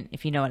 3, and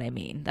if you know what I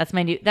mean. That's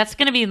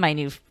going to be my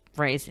new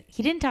phrase.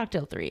 He didn't talk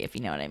till 3, if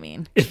you know what I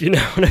mean. If you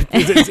know what I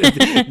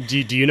mean.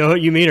 Do you know what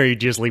you mean, or are you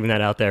just leaving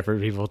that out there for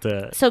people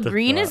to? So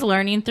Green is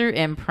learning through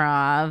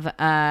improv.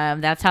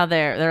 That's how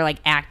they're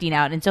acting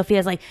out, and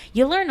Sofia's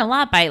you learn a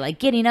lot by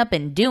getting up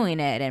and doing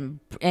it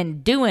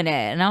and doing it.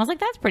 And I was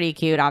that's pretty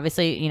cute.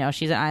 Obviously,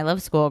 she's an I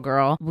Love School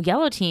girl.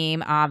 Yellow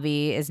team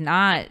Avi is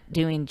not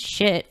doing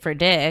shit for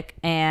Dick,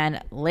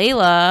 and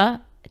Layla,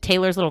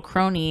 Taylor's little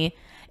crony.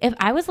 If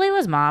I was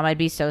Layla's mom, I'd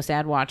be so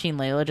sad watching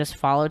Layla just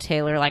follow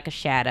Taylor like a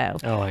shadow.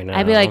 Oh, I know.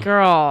 I'd be like,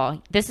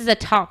 girl, this is a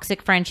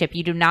toxic friendship.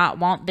 You do not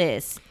want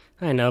this.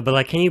 I know,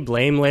 but can you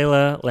blame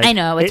Layla? I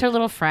know, it's her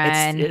little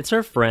friend. It's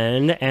her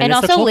friend, and it's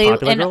also the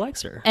popular girl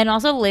likes her. And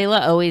also,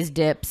 Layla always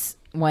dips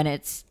when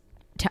it's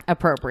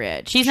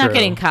appropriate. She's not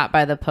getting caught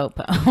by the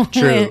popo.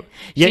 True.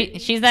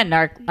 She's that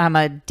narc. I'm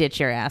a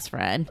ditch your ass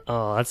friend.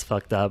 Oh, that's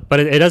fucked up.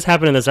 But it does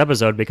happen in this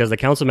episode because the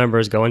council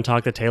members go and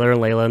talk to Taylor and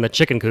Layla in the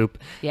chicken coop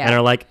and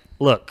are like,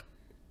 look,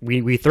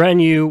 we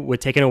threatened you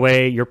with taking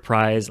away your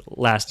prize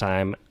last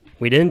time.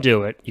 We didn't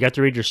do it. You got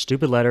to read your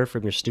stupid letter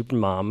from your stupid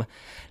mom.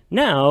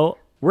 Now,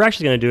 we're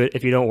actually going to do it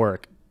if you don't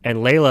work. And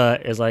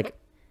Layla is like,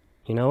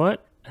 you know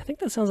what? I think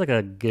that sounds like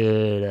a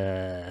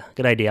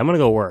good idea. I'm going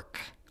to go work.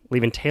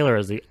 Leaving Taylor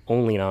as the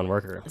only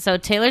non-worker. So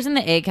Taylor's in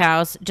the egg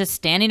house, just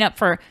standing up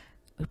for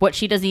what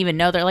she doesn't even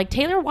know. They're like,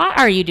 Taylor, why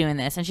are you doing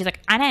this? And she's like,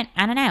 I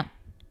don't know.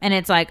 And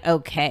it's like,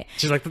 okay.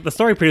 She's like, the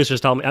story producers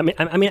told me. I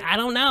mean, I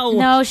don't know.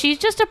 No, she's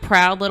just a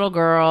proud little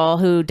girl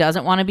who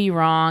doesn't want to be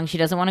wrong. She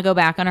doesn't want to go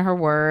back on her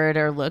word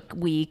or look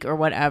weak or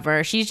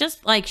whatever. She's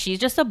just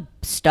a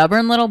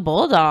stubborn little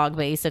bulldog,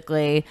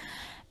 basically.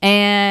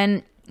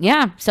 And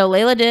yeah, so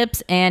Layla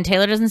dips and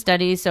Taylor doesn't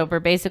study. So we're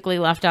basically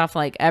left off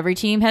like every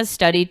team has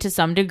studied to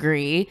some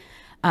degree.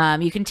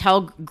 You can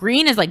tell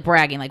Green is like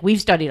bragging, like we've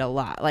studied a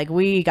lot. Like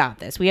we got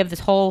this. We have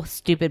this whole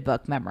stupid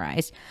book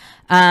memorized.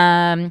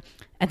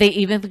 I think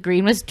even the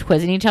Green was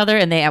quizzing each other,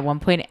 and they at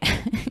one point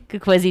could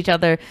quiz each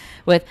other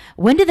with,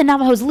 when did the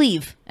Navajos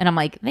leave? And I'm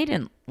like, they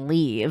didn't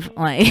leave.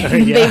 Like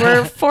they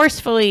were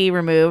forcefully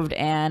removed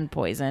and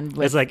poisoned.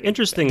 With it's like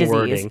interesting disease.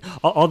 wording.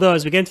 Although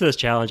as we get into this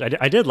challenge,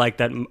 I did like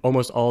that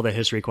almost all the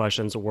history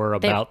questions were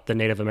about the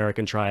Native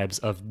American tribes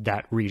of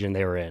that region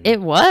they were in.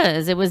 It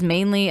was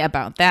mainly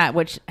about that,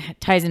 which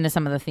ties into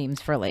some of the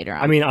themes for later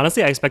on. I mean,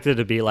 honestly, I expected it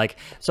to be like,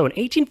 so in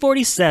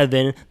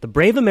 1847, the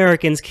brave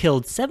Americans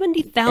killed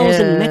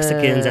 70,000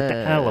 Mexicans at the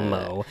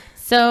Alamo.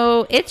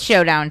 So it's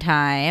showdown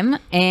time,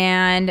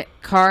 and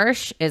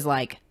Karsh is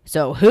like,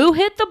 so who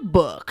hit the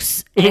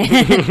books?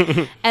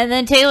 And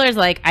then Taylor's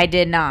like, I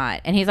did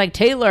not. And he's like,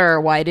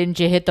 Taylor, why didn't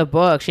you hit the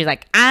book? She's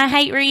like, I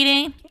hate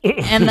reading.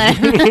 And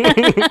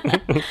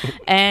then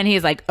and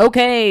he's like,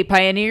 okay,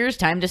 pioneers,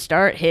 time to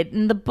start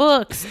hitting the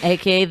books,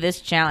 aka this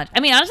challenge. I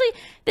mean, honestly,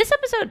 this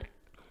episode,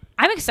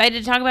 I'm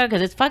excited to talk about it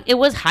because it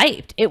was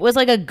hyped. It was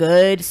like a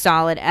good,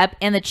 solid ep,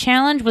 and the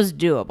challenge was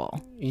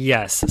doable.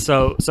 Yes.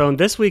 So in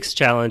this week's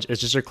challenge,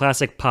 it's just your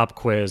classic pop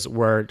quiz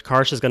where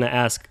Karsh is going to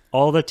ask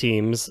all the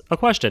teams a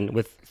question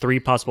with 3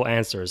 possible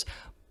answers.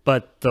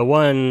 But the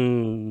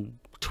one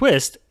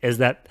twist is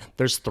that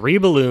there's 3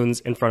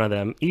 balloons in front of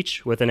them,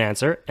 each with an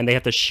answer, and they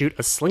have to shoot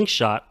a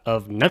slingshot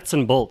of nuts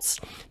and bolts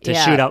to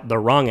shoot out the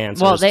wrong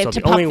answers. Well, they so to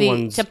the only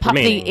ones pop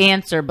remaining. the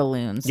answer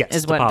balloons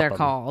is what they're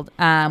called.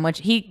 Which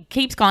he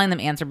keeps calling them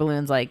answer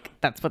balloons, like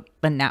that's what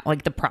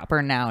the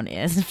proper noun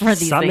is for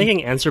these. Stop things.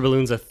 making answer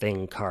balloons a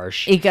thing,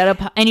 Karsh.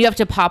 You have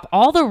to pop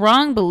all the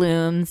wrong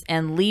balloons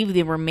and leave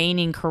the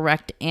remaining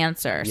correct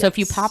answer. So if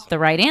you pop the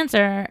right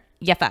answer,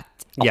 you fucked.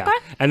 Okay. Yeah,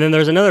 and then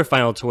there's another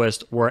final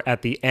twist where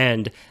at the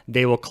end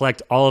they will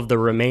collect all of the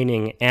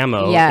remaining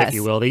ammo, if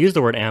you will. They use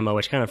the word ammo,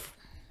 which kind of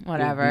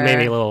made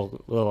me a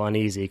little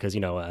uneasy because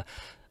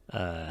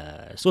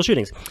school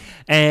shootings,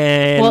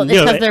 and well, it's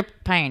because they're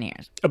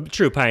pioneers.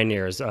 True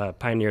pioneers.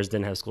 Pioneers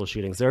didn't have school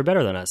shootings. They were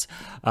better than us.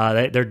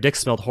 Their dicks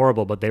smelled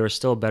horrible, but they were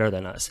still better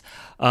than us.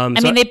 I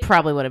mean, they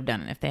probably would have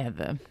done it if they had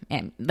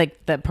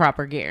the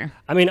proper gear.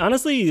 I mean,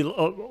 honestly,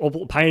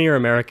 pioneer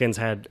Americans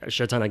had a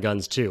shit ton of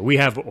guns too. We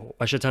have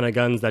a shit ton of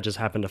guns that just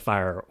happen to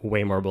fire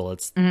way more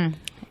bullets.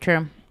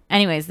 True.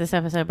 Anyways, this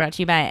episode brought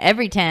to you by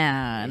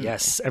Everytown.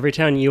 Yes,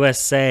 Everytown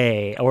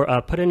USA. Or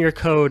put in your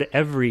code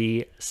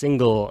every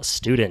single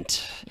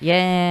student.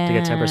 Yeah. To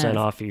get 10%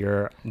 off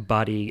your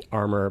body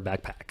armor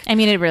backpack. I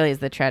mean, it really is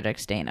the tragic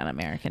stain on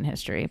American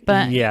history.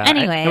 But yeah,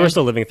 anyway. And we're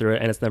still living through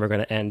it, and it's never going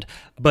to end.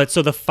 But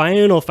so the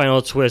final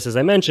twist, as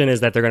I mentioned,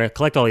 is that they're going to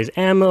collect all these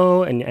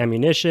ammo and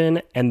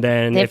ammunition, and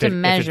then they have to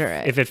measure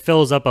it. If it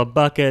fills up a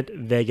bucket,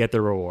 they get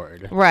the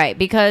reward. Right,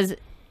 because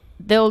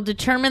they'll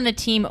determine the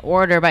team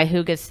order by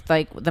who gets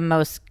like the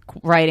most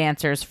right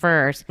answers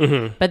first,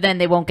 but then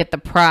they won't get the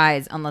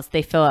prize unless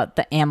they fill out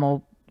the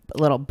ammo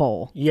little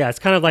bowl. Yeah, it's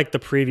kind of like the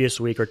previous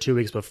week or 2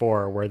 weeks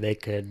before where they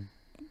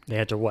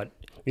had to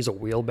use a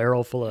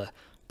wheelbarrow full of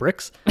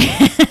bricks,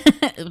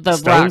 the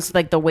stones? rocks,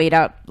 like the weighed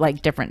out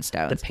like different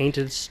stones,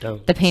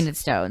 the painted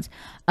stones.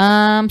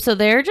 So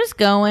they're just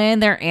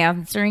they're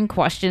answering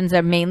questions that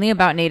are mainly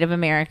about Native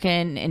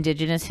American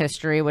indigenous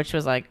history, which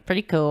was like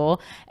pretty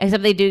cool,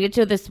 except they do get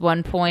to this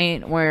one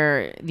point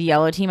where the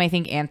yellow team I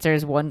think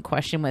answers one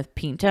question with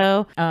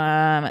Pinto.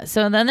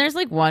 So then there's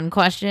like one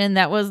question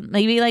that was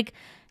maybe like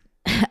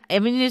I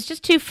mean it's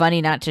just too funny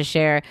not to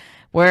share,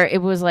 where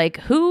it was like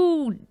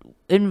who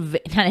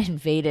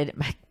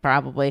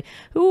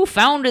who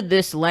founded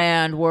this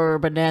land where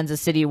Bonanza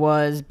City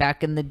was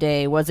back in the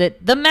day? Was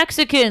it the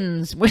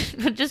Mexicans? Which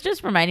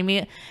just reminding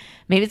me,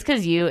 maybe it's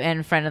because you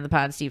and friend of the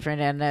pod Steve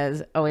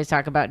Fernandez always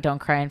talk about "Don't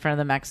cry in front of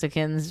the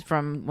Mexicans"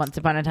 from Once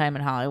Upon a Time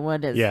in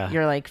Hollywood is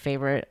your like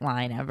favorite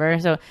line ever.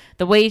 So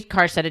the way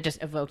Karsh said it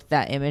just evoked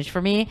that image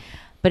for me.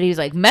 But he was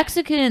like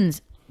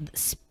Mexicans,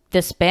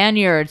 the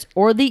Spaniards,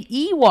 or the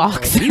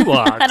Ewoks.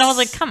 And I was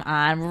like, come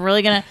on, we're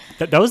really gonna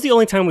that was the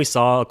only time we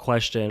saw a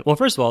question. Well,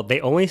 first of all,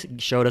 they only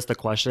showed us the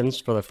questions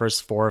for the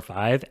first 4 or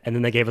 5, and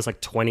then they gave us like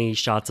 20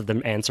 shots of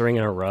them answering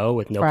in a row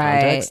with no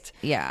context.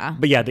 Yeah,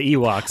 but yeah, the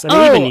Ewoks.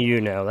 I mean, even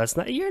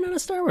you're not a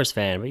Star Wars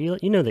fan, but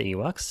you know the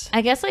Ewoks.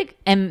 I guess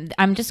and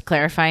I'm just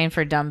clarifying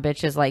for dumb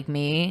bitches like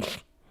me,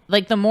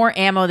 like the more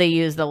ammo they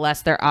use, the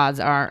less their odds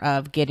are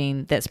of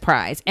getting this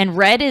prize. And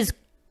red is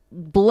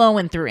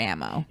blowing through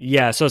ammo.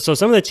 Yeah, so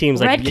some of the teams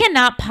like Red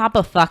cannot pop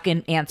a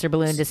fucking answer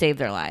balloon to save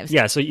their lives.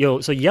 Yeah, so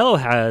yellow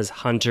has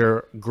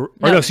Hunter,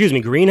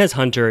 green has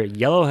Hunter,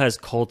 yellow has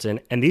Colton,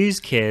 and these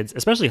kids,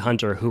 especially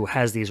Hunter, who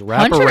has these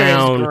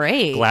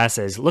wraparound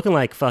glasses, looking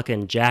like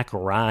fucking Jack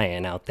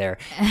Ryan out there.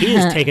 He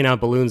is taking out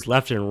balloons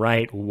left and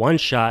right, one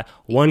shot,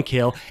 one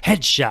kill,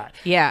 headshot.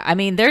 Yeah, I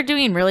mean they're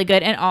doing really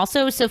good, and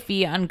also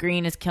Sofia on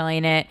green is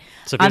killing it.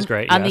 Sophia's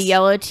great. On the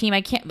yellow team.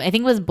 I think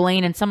it was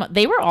Blaine and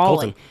they were all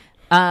Colton.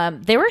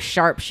 they were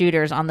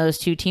sharpshooters on those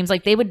two teams.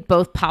 Like they would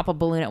both pop a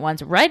balloon at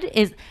once.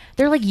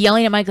 They're like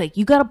yelling at Mike, like,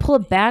 you got to pull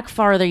it back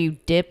farther, you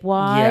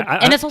dipwad. Yeah,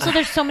 and it's also,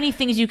 there's so many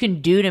things you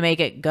can do to make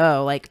it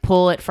go, like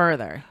pull it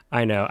further.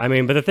 I know. I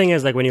mean, but the thing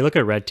is, like, when you look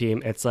at red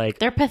team, it's like,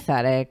 they're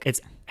pathetic.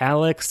 It's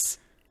Alex.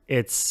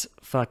 It's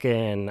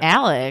fucking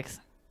Alex.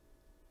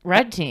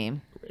 Red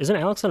team. Isn't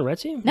Alex on red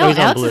team? No,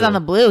 Alex is on the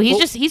blue.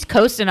 He's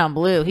coasting on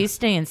blue. He's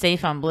staying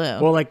safe on blue.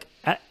 Well, like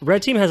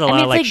red team has a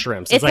lot of like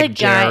shrimps. It's like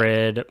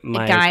Jared,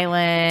 Mike.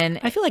 Guylan.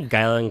 I feel like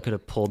Guylan could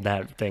have pulled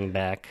that thing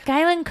back.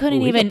 Guylan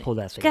couldn't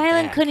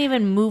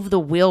even move the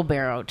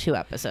wheelbarrow 2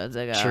 episodes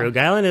ago. True.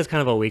 Guylan is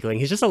kind of a weakling.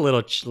 He's just a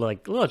little chubby.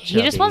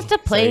 He just wants to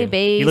play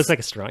bass. He looks like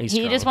he's strong.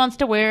 He just wants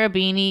to wear a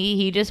beanie.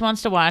 He just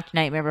wants to watch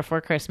Nightmare Before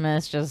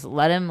Christmas. Just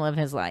let him live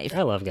his life.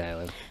 I love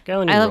Guylan.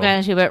 I love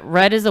Guylan too, but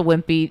red is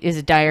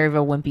a diary of a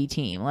wimpy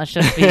team. Let's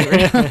just be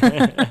real.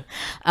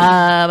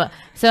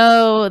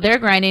 So they're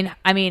grinding.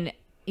 I mean,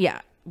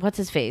 yeah. What's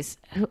his face?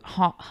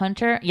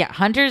 Hunter? Yeah,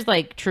 Hunter's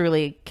like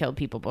truly killed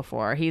people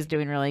before. He's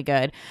doing really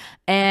good.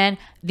 And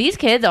these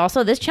kids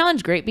also, this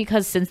challenge great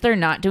because since they're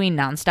not doing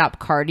nonstop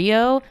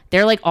cardio,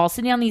 they're like all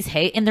sitting on these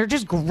hay and they're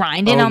just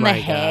grinding on the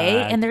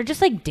hay and they're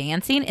just like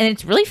dancing and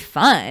it's really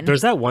fun.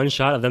 There's that one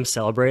shot of them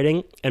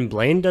celebrating and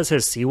Blaine does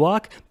his sea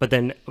walk, but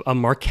then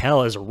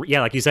Markel is,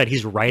 like you said,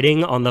 he's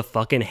riding on the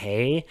fucking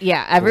hay.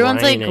 Yeah,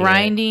 everyone's like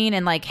grinding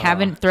and like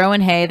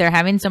throwing hay. They're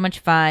having so much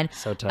fun.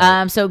 So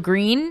tight. So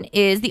green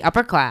is the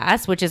upper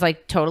class, which is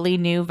like totally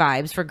new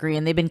vibes for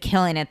green. They've been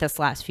killing it this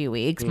last few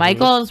weeks.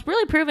 Michael's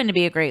really proven to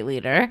be a great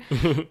leader.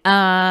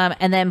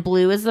 And then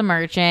blue is the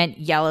merchant,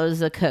 yellow's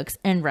the cooks,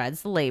 and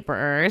red's the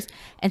laborers.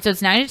 And so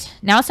it's now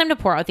it's time to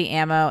pour out the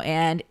ammo,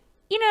 and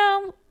we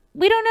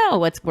don't know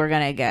what we're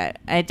gonna get.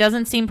 It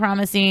doesn't seem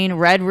promising.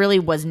 Red really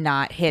was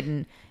not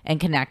hidden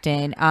and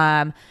connecting.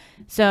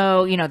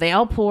 So they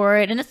all pour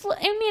it, and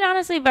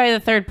honestly, by the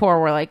third pour,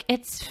 we're like,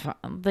 it's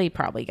fun. They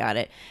probably got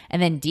it.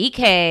 And then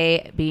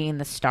DK, being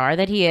the star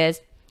that he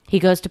is, he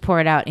goes to pour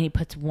it out, and he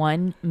puts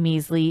one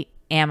measly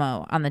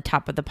ammo on the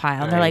top of the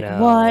pile. And they're like,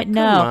 what?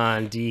 No. Come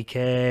on, DK.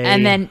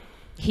 And then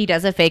he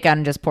does a fake out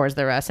and just pours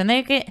the rest. And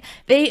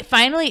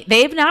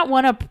they've not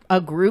won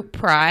a group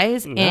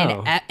prize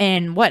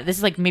in what? This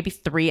is like maybe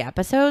 3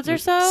 episodes or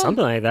so?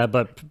 Something like that.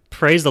 But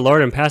praise the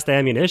Lord and pass the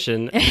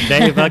ammunition.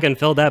 They fucking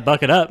filled that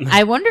bucket up.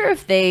 I wonder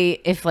if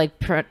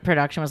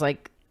production was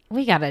like,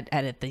 we gotta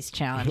edit these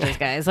challenges,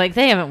 guys. Like,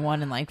 they haven't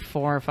won in like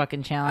 4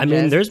 fucking challenges.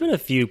 I mean, there's been a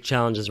few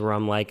challenges where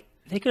I'm like,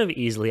 they could have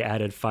easily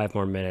added 5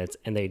 more minutes,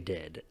 and they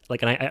did.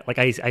 Like, and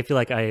I feel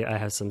like I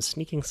have some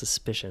sneaking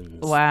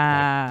suspicions.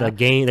 Wow.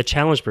 The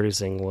challenge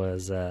producing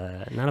was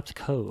not up to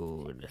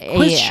code.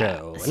 Quiz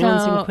show. Anyone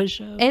seen a quiz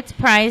show? It's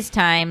prize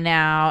time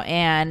now,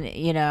 and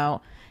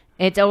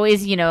it's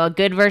always a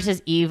good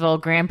versus evil,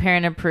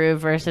 grandparent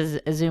approved versus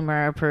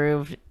Zoomer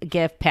approved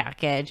gift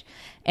package.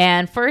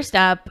 And first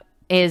up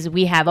is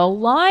we have a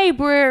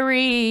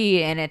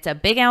library, and it's a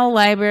big old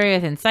library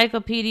with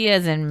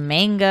encyclopedias and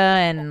manga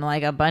and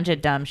like a bunch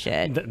of dumb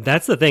shit.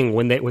 That's the thing,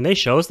 when they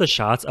show us the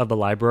shots of the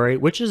library,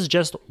 which is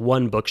just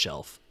one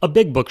bookshelf, a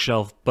big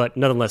bookshelf, but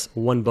nonetheless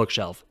one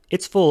bookshelf.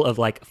 It's full of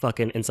like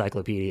fucking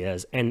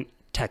encyclopedias and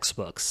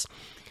textbooks.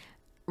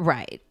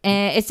 Right.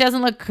 And it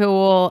doesn't look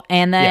cool.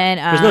 And then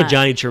there's no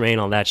Johnny Tremaine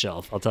on that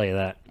shelf, I'll tell you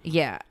that.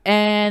 Yeah.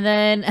 And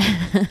then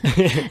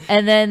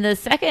and then the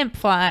second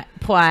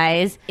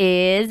prize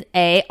is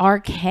a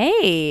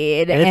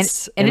arcade. And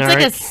it's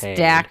like a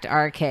stacked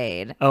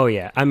arcade. Oh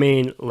yeah. I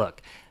mean,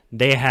 look,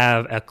 they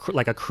have a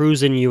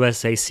Cruisin'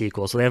 USA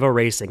sequel, so they have a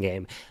racing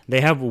game. They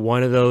have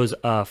one of those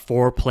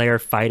 4-player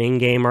fighting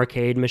game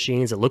arcade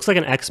machines. It looks like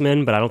an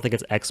X-Men, but I don't think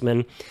it's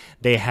X-Men.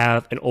 They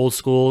have an old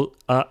school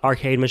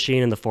arcade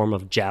machine in the form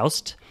of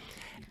Joust.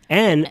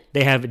 And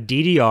they have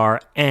DDR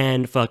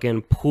and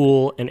fucking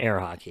pool and air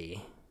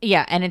hockey.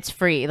 Yeah, and it's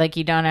free. Like,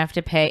 you don't have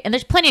to pay. And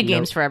there's plenty of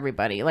games for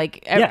everybody.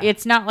 Like,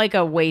 it's not like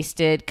a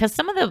wasted... Because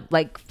some of the,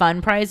 like,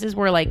 fun prizes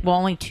were like, well,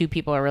 only 2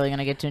 people are really going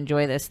to get to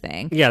enjoy this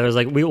thing. Yeah, there's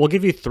like, we'll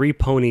give you 3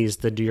 ponies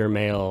to do your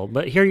mail.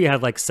 But here you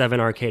have, like, 7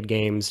 arcade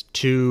games,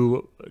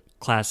 2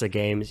 classic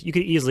games. You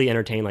could easily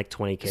entertain, like,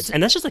 20 kids.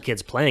 And that's just the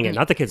kids playing it,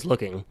 not the kids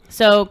looking.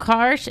 So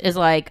Karsh is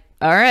like,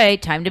 all right,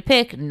 time to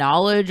pick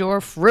knowledge or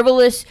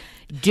frivolous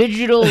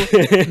digital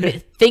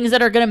things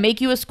that are going to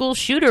make you a school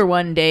shooter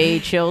one day,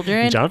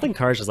 children. Jonathan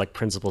Karsh is like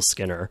Principal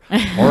Skinner.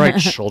 All right,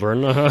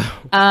 children.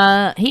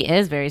 He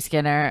is very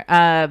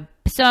Skinner.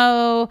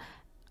 So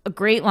a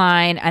great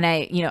line.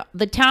 And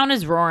the town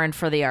is roaring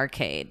for the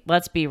arcade.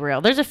 Let's be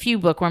real. There's a few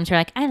bookworms who are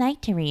like, I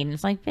like to read. And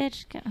it's like,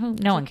 bitch,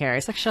 no one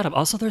cares. It's like, shut up.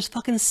 Also, there's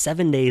fucking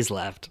 7 days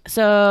left.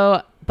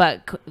 So,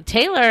 but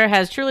Taylor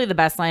has truly the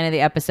best line of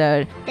the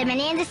episode. The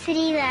Bonanza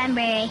City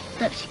library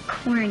looks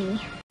corny.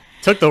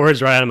 Took the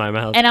words right out of my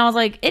mouth. And I was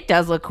like, it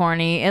does look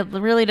corny. It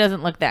really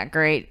doesn't look that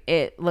great.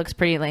 It looks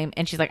pretty lame.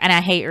 And she's like, and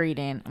I hate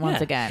reading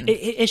once again.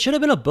 It should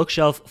have been a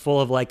bookshelf full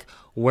of like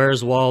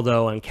Where's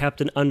Waldo and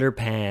Captain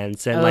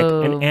Underpants and like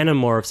an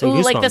Animorphs and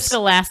Goosebumps. Like the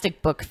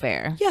Scholastic Book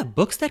Fair. Yeah,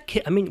 books that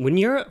when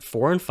you're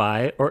 4 and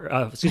 5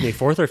 or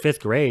fourth or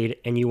fifth grade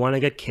and you want to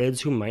get kids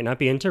who might not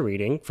be into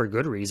reading for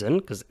good reason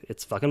because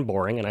it's fucking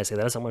boring, and I say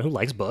that as someone who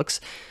likes books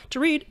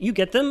to read, you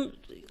get them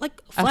like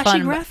flashy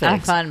graphics.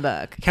 A fun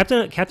book.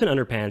 Captain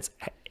Underpants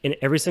in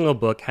every single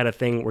book had a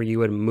thing where you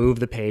would move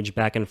the page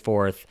back and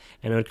forth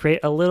and it would create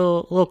a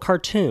little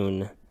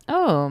cartoon.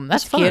 Oh,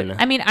 that's fun. Cute.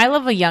 I mean, I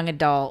love a young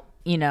adult,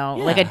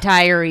 like a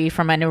diary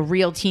from a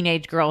real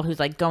teenage girl who's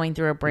like going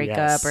through a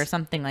breakup or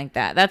something like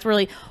that. That's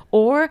really,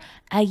 or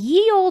a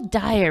ye old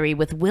diary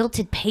with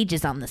wilted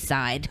pages on the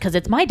side because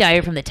it's my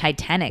diary from the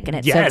Titanic and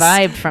it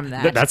survived from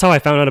that. That's how I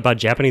found out about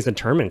Japanese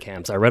internment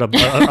camps. I read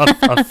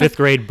a fifth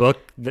grade book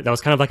that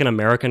was kind of like an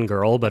American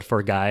Girl but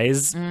for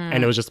guys,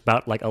 and it was just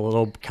about like a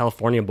little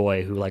California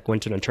boy who like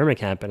went to an internment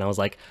camp, and I was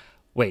like,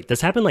 wait,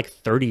 this happened like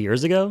 30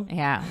 years ago?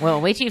 Yeah.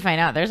 Well, wait till you find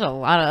out. There's a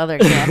lot of other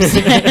camps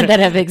that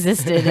have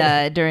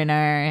existed during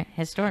our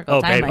historical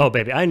timeline.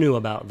 Baby, I knew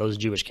about those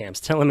Jewish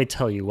camps. Let me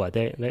tell you what.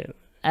 Remember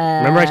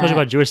I told you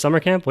about Jewish summer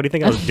camp? What do you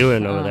think I was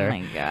doing over there? Oh,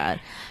 my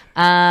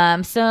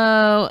God.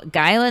 So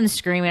Guyland's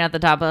screaming at the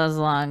top of his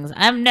lungs,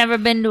 I've never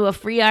been to a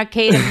free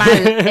arcade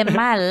in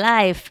my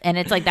life. And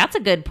it's like, that's a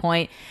good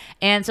point.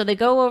 And so they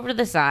go over to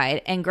the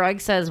side, and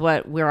Greg says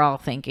what we're all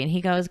thinking. He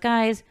goes,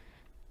 guys,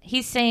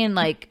 he's saying,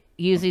 like,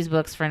 use these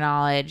books for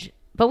knowledge,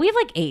 but we have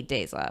like 8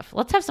 days left.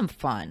 Let's have some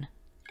fun.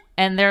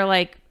 And they're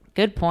like,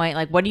 good point.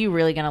 Like, what are you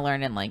really going to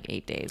learn in like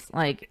 8 days?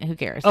 Like, who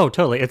cares? Oh,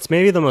 totally. It's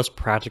maybe the most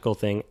practical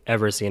thing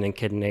ever seen in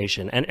Kid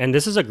Nation. And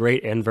this is a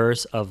great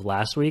inverse of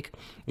last week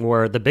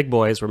where the big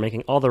boys were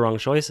making all the wrong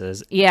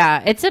choices.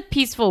 Yeah, it's a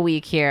peaceful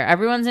week here.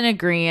 Everyone's in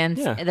agreement.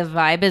 Yeah. The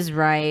vibe is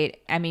right.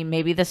 I mean,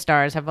 maybe the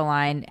stars have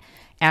aligned.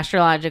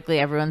 Astrologically,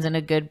 everyone's in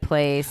a good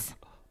place.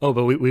 Oh,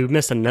 but we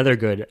missed another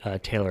good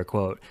Taylor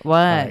quote.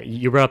 What?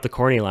 You brought up the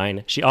corny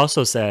line. She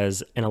also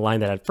says, in a line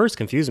that at first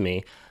confused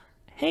me,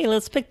 hey,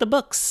 let's pick the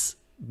books,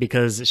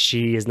 because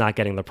she is not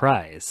getting the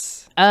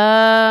prize.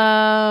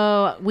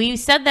 Oh, we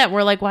said that.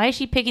 We're like, why is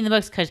she picking the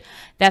books? Because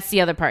that's the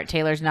other part.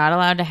 Taylor's not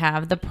allowed to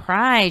have the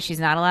prize. She's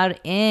not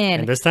allowed in.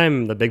 And this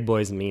time, the big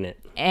boys mean it.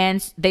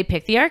 And they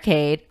pick the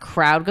arcade.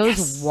 Crowd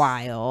goes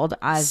wild,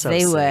 as So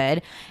they sick.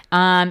 would.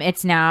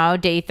 It's now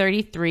day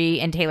 33,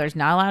 and Taylor's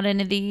not allowed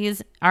into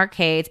these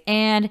arcades.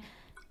 And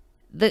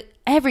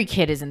every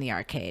kid is in the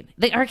arcade.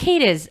 The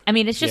arcade is, I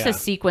mean, it's just a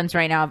sequence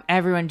right now of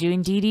everyone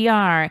doing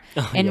DDR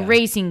and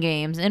racing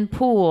games and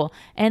pool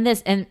and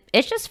this, and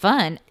it's just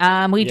fun.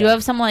 We do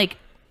have some like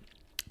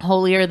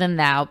holier than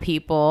thou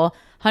people.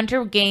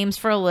 Hunter games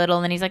for a little,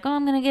 and then he's like, oh,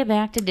 I'm going to get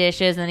back to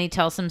dishes. And then he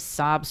tells some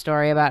sob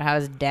story about how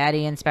his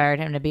daddy inspired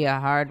him to be a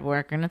hard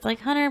worker. And it's like,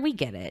 Hunter, we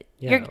get it.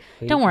 Yeah,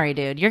 don't worry,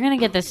 dude. You're going to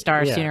get this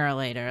star sooner or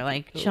later.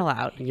 Like, chill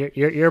out.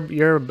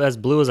 You're as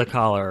blue as a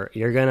collar.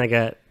 You're going to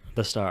get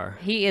the star.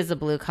 He is a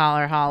blue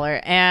collar hauler.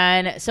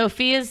 And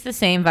Sophia's the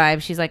same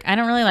vibe. She's like, I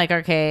don't really like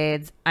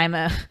arcades.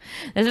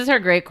 This is her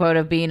great quote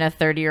of being a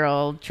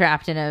 30-year-old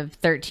trapped in a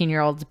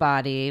 13-year-old's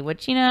body,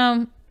 which,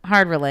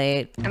 hard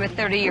relate. I'm a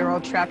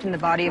 30-year-old trapped in the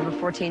body of a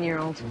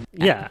 14-year-old.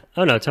 Yeah.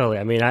 Oh, no, totally.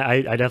 I mean,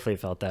 I definitely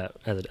felt that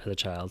as a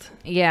child.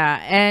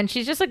 Yeah. And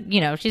she's just like,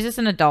 she's just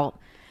an adult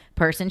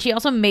person. She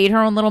also made her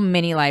own little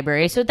mini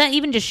library. So that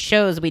even just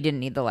shows we didn't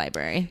need the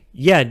library.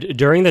 Yeah.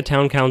 During the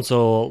town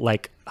council,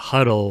 like,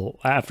 huddle,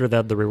 after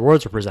the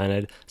rewards were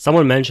presented,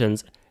 someone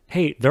mentions,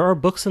 hey, there are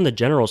books in the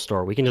general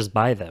store. We can just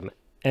buy them.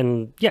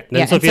 And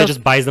then Sophia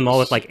just buys them all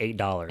with like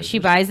 $8. She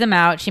buys them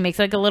out. She makes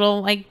like a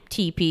little like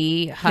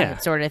teepee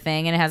hut sort of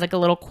thing. And it has like a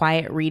little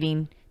quiet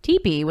reading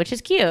teepee, which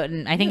is cute.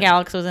 And I think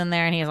Alex was in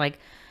there and he was like,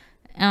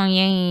 oh,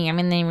 yay, I'm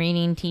in the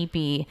reading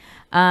teepee.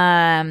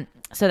 So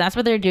that's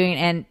what they're doing.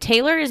 And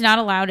Taylor is not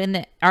allowed in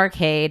the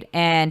arcade.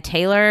 And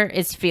Taylor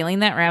is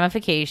feeling that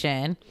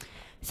ramification.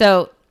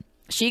 So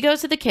she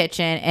goes to the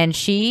kitchen and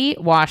she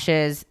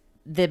washes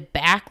the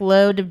back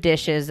load of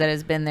dishes that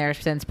has been there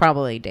since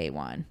probably day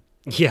one.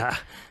 Yeah.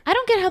 I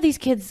don't get how these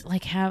kids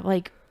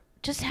you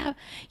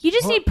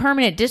just need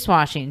permanent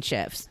dishwashing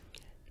shifts.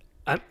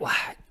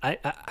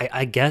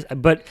 I guess,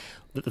 but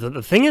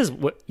the thing is,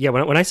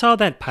 when I saw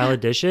that pile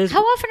of dishes.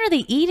 How often are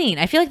they eating?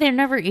 I feel like they're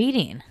never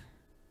eating.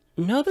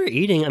 No, they're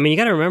eating. I mean, you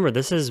got to remember,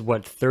 this is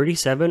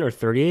 37 or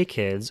 38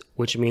 kids,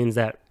 which means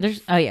that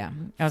I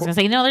was gonna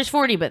say no, there's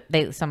 40, but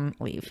some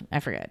leave.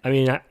 I forget. I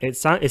mean,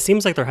 it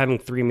seems like they're having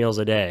 3 meals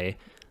a day.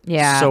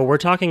 Yeah. So we're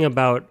talking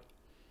about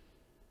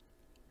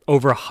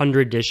over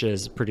 100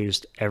 dishes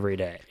produced every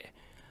day.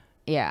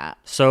 Yeah.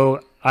 So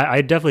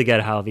I definitely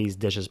get how these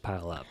dishes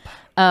pile up.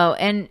 Oh,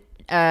 and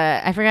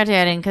I forgot to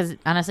add in because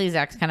honestly,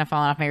 Zach's kind of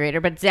fallen off my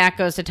radar. But Zach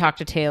goes to talk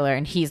to Taylor,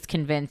 and he's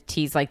convinced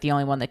he's like the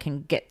only one that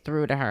can get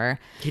through to her.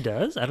 He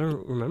does? I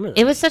don't remember that.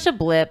 It was such a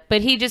blip,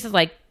 but he just is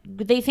like,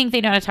 they think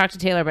they know how to talk to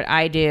Taylor, but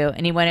I do.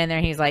 And he went in there,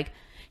 and he's like,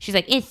 she's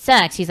like, it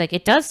sucks. He's like,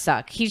 it does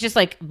suck. He's just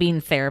like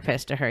being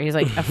therapist to her. He's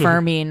like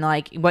affirming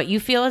like what you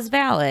feel is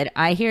valid.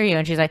 I hear you.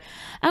 And she's like,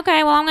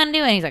 okay, well, I'm gonna do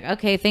it. And he's like,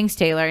 okay, thanks,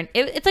 Taylor. And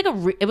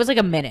it was like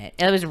a minute.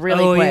 It was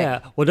really quick.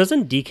 Yeah. Well,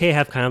 doesn't DK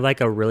have kind of like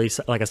a really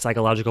like a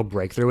psychological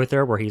breakthrough with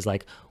her, where he's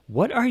like,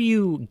 what are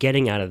you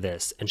getting out of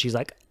this? And she's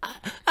like,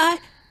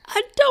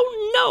 I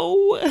don't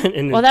know.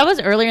 And well, that was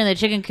earlier in the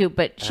chicken coop,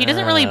 but she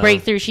doesn't really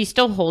break through. She's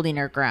still holding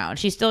her ground.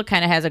 She still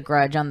kind of has a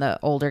grudge on the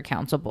older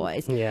council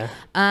boys. Yeah.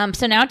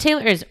 So now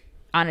Taylor is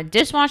on a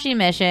dishwashing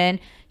mission.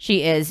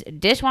 She is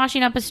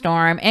dishwashing up a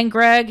storm. And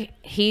Greg,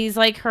 he's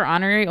like her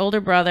honorary older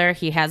brother.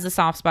 He has a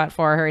soft spot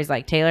for her. He's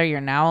like, Taylor, you're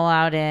now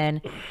allowed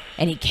in.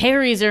 And he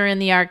carries her in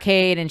the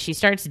arcade, and she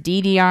starts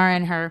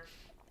DDRing her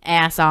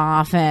ass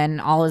off,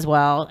 and all is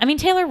well. I mean,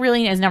 Taylor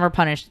really is never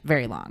punished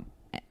very long.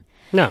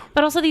 No.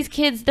 But also these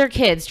kids, they're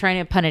kids trying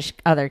to punish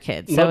other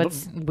kids. So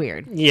it's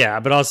weird. Yeah,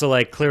 but also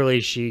like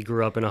clearly she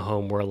grew up in a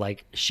home where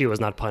like she was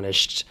not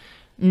punished.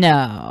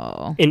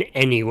 No. In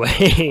any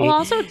way. Well,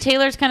 also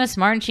Taylor's kind of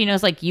smart, and she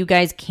knows like you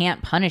guys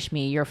can't punish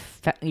me.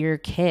 You're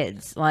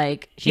kids.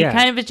 Like she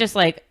kind of is just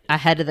like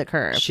ahead of the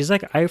curve. She's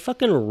like, I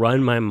fucking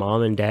run my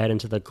mom and dad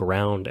into the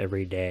ground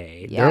every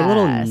day. Yes. They're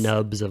little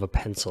nubs of a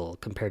pencil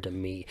compared to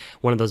me.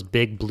 One of those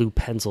big blue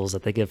pencils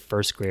that they give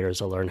first graders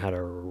to learn how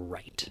to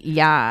write.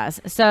 Yes.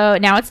 So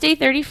now it's day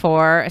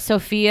 34.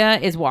 Sofia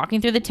is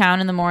walking through the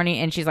town in the morning,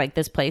 and she's like,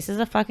 this place is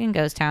a fucking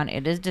ghost town.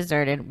 It is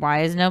deserted.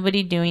 Why is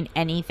nobody doing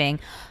anything?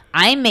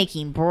 I'm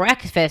making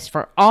breakfast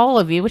for all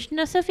of you, which,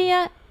 no,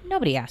 Sofia,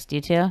 nobody asked you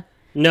to.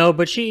 No,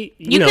 but you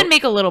can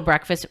make a little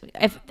breakfast.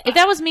 If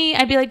that was me,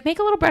 I'd be like, make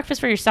a little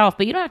breakfast for yourself,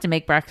 but you don't have to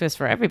make breakfast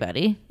for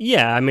everybody.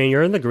 Yeah, I mean,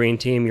 you're in the green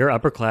team. You're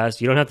upper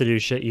class. You don't have to do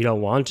shit you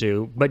don't want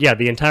to. But yeah,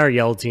 the entire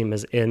yellow team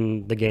is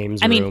in the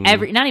games room. I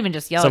mean, not even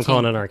just yellow team. Some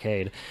call it an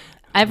arcade.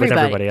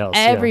 Everybody else.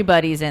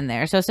 Everybody's in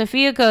there. So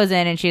Sofia goes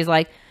in, and she's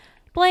like,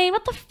 Blaine,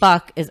 what the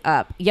fuck is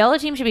up? Yellow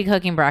team should be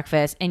cooking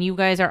breakfast, and you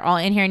guys are all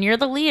in here, and you're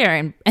the leader.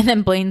 And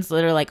then Blaine's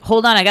literally like,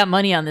 hold on, I got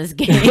money on this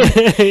game.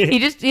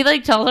 he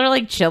like tells her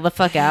like chill the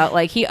fuck out.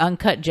 Like he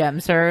uncut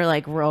gems her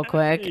like real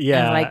quick.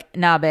 Yeah. And like,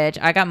 nah, bitch,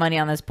 I got money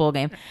on this pool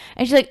game.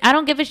 And she's like, I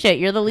don't give a shit.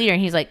 You're the leader.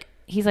 And he's like,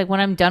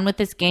 when I'm done with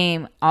this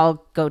game,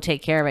 I'll go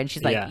take care of it. And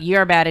she's like,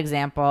 you're a bad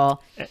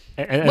example. Which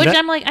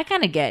I'm like, I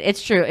kind of get.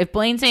 It's true. If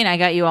Blaine's saying I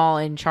got you all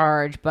in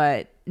charge,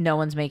 but no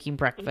one's making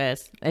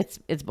breakfast, it's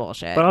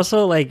bullshit. But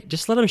also, like,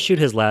 just let him shoot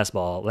his last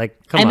ball.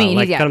 Like, come on,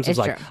 like, cut him some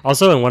slack.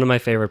 Also, in one of my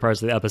favorite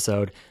parts of the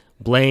episode,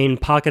 Blaine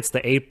pockets the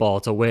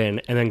 8-ball to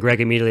win, and then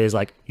Greg immediately is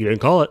like, you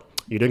didn't call it.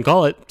 You didn't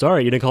call it.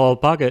 Sorry, you didn't call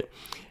it pocket.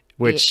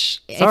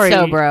 Which, sorry. It's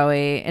so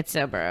broy. It's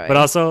so broy. But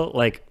also,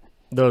 like,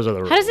 those are the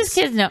rules. How does this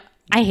kid know?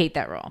 I hate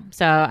that rule.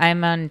 So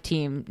I'm on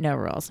team no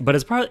rules. But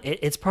it's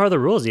part of the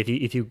rules.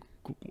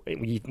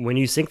 When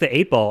you sink the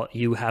 8-ball,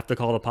 you have to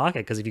call the pocket,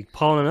 because if you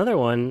call another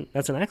one,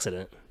 that's an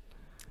accident.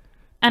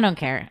 I don't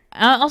care.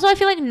 Also, I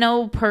feel like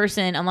no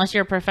person, unless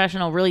you're a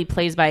professional, really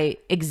plays by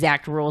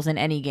exact rules in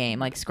any game,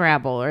 like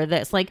Scrabble or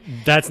this. Like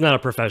that's not a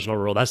professional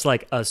rule. That's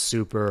like a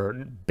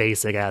super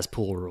basic ass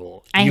pool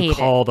rule. You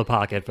call the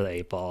pocket for the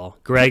 8-ball.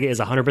 Greg is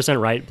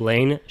 100% right.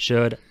 Blaine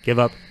should give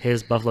up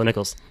his Buffalo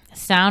nickels.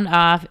 Sound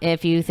off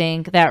if you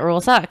think that rule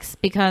sucks,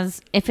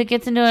 because if it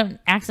gets into an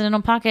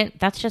accidental pocket,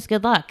 that's just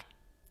good luck.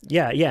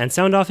 Yeah, and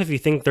sound off if you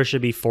think there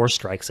should be 4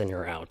 strikes and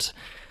you're out.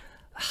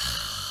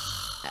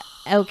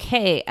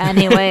 Okay,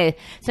 anyway,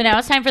 so now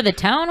it's time for the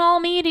town hall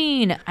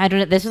meeting. I don't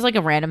know, this was like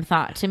a random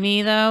thought to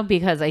me though,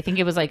 because I think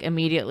it was like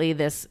immediately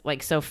this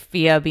like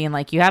Sofia being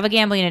like, you have a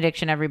gambling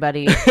addiction,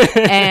 everybody.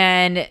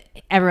 And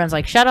everyone's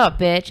like, shut up,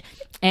 bitch.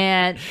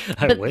 And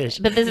I wish.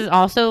 But this is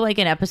also like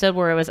an episode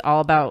where it was all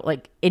about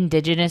like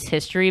indigenous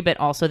history, but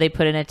also they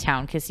put in a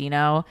town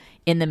casino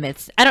in the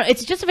midst.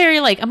 It's just very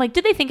like, I'm like,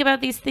 did they think about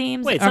these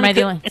themes? Wait, it's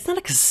not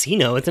a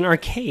casino, it's an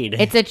arcade.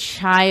 It's a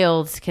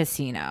child's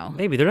casino.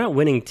 Maybe they're not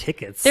winning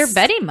tickets. They're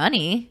betting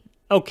money.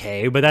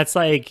 Okay, but that's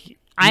like,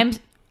 I'm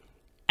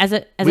as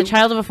a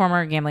child of a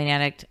former gambling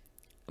addict.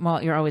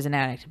 Well, you're always an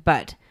addict,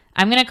 but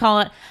I'm gonna call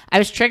it. I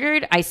was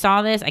triggered. I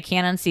saw this. I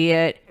can't unsee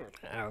it.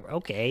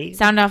 Okay.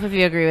 Sound off if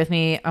you agree with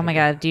me. Oh my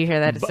God, do you hear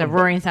that? It's a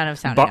roaring sound of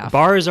sounding off.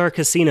 Bars are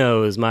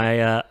casinos.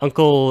 My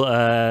uncle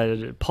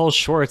Paul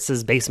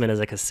Schwartz's basement is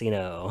a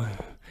casino.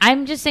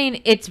 I'm just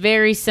saying it's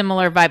very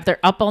similar vibe. They're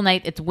up all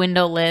night. It's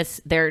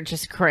windowless. They're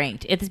just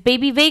cranked. It's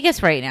baby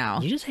Vegas right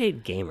now. You just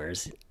hate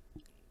gamers.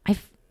 I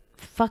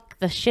fuck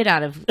the shit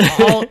out of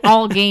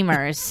all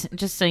gamers,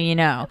 just so you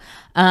know.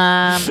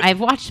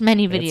 I've watched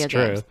many video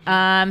games.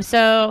 True.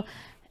 So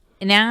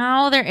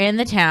now they're in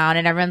the town,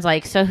 and everyone's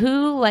like, so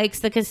who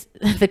likes the casino?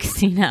 Who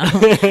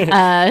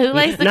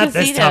likes the casino? Not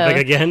this topic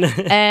again.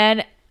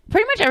 And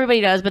pretty much everybody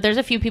does, but there's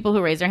a few people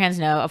who raise their hands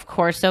no. Of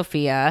course,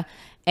 Sofia.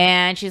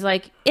 And she's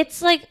like,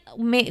 it's like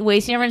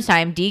wasting everyone's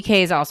time.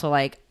 DK is also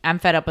like, I'm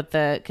fed up with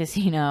the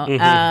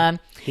casino.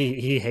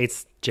 He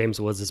hates James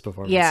Woods'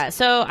 performance. Yeah.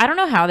 So I don't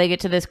know how they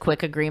get to this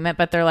quick agreement,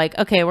 but they're like,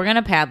 okay, we're going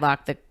to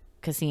padlock the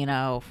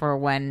casino for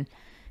when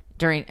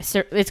it's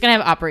going to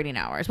have operating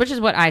hours, which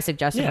is what I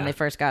suggested when they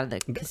first got to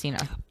the casino.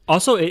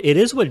 Also, it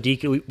is what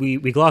DK,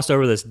 we glossed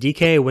over this.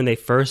 DK, when they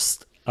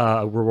first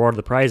reward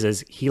the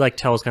prizes, he like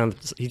tells some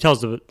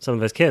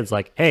of his kids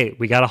like, hey,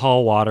 we gotta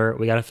haul water,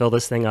 we gotta fill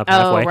this thing up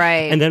halfway,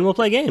 right, and then we'll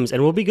play games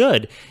and we'll be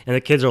good. And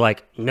the kids are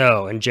like,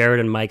 no. And Jared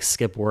and Mike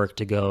skip work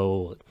to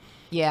go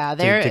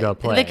to go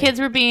play. The kids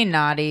were being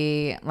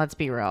naughty, let's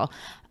be real.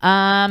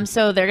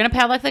 So they're gonna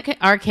padlock the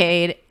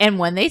arcade, and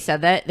when they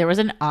said that, there was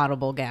an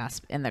audible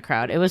gasp in the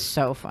crowd. It was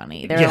so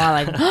funny. They were all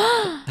like,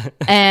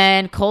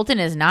 and Colton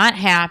is not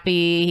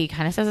happy. He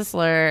kind of says a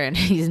slur, and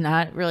he's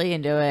not really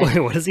into it. Wait,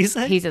 what does he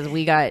say? He says,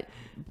 "We got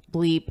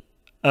bleep."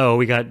 Oh,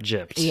 we got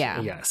gypped.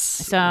 Yeah. Yes.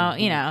 So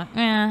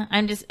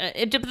I'm just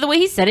the way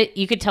he said it,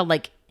 you could tell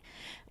like.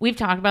 We've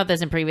talked about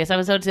this in previous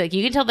episodes. Like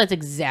you can tell that's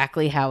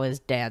exactly how his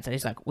dad said.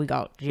 He's like, "We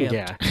got gypped."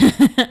 Yeah.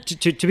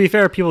 to be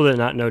fair, people did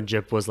not know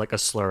gyp was like a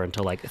slur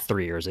until like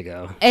 3 years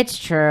ago. It's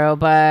true,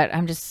 but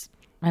I'm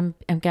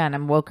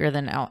woker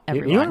than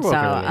everyone. You are woker so,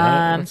 than me,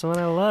 right? That's what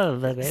I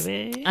love,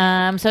 baby.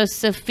 So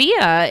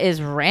Sofia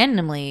is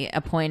randomly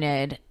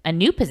appointed a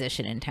new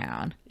position in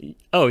town.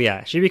 Oh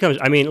yeah, she becomes.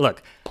 I mean,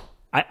 look.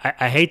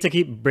 I hate to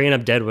keep bringing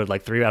up Deadwood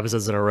like 3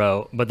 episodes in a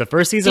row, but the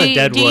first season of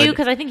Deadwood... Do you?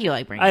 Because I think you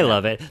like bringing it up. I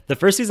love it. The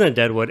first season of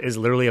Deadwood is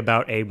literally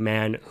about a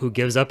man who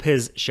gives up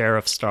his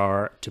sheriff's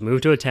star to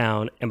move to a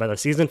town, and by the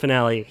season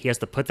finale, he has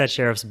to put that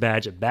sheriff's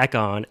badge back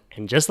on,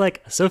 and just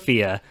like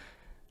Sofia,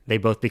 they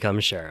both become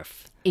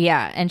sheriff.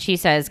 Yeah, and she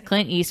says,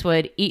 Clint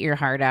Eastwood, eat your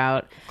heart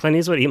out. Clint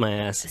Eastwood, eat my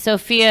ass.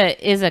 Sofia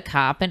is a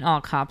cop, and all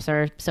cops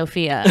are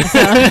Sofia. So.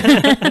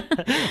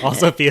 All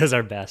Sofias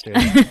are bastards.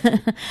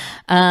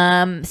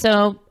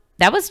 So...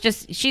 That was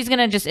she's going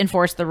to just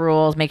enforce the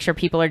rules, make sure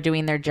people are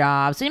doing their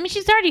jobs. So, I mean,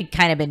 she's already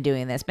kind of been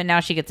doing this, but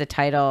now she gets a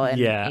title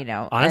and,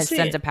 honestly,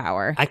 a sense of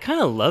power. I kind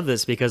of love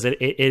this because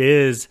it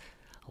is,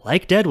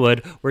 like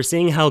Deadwood, we're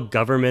seeing how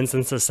governments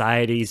and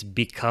societies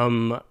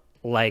become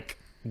like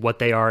what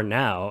they are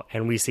now,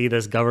 and we see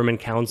this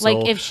government council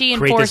like if she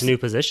create this new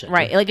position.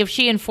 Right, like if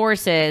she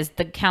enforces,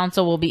 the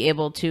council will be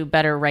able to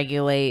better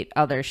regulate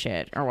other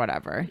shit or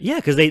whatever. Yeah,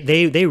 because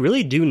they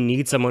really do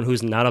need someone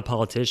who's not a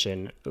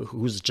politician,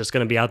 who's just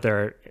going to be out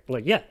there,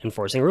 like,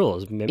 enforcing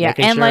rules.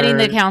 And letting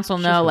the council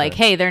know, like,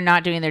 hey, they're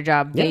not doing their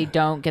job. Yeah. They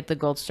don't get the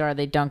gold star.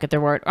 They don't get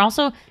their word.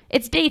 Also,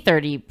 it's day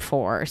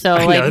 34, so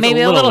like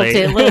maybe a little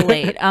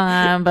late.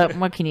 But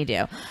what can you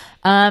do?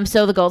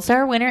 So the gold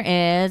star winner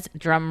is,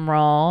 drum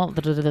roll,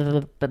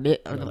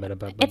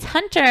 it's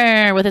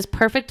Hunter with his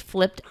perfect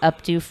flipped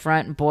updo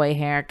front boy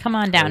hair. Come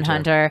on down,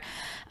 Hunter.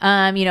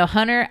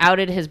 Hunter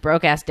outed his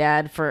broke ass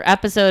dad for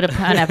episode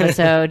upon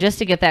episode just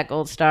to get that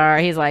gold star.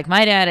 He's like,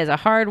 my dad is a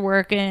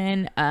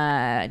hardworking,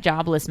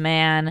 jobless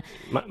man.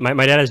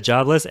 My dad is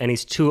jobless, and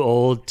he's too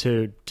old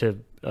to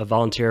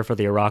volunteer for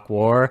the Iraq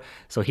War,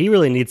 so he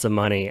really needs some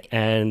money,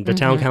 and the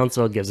town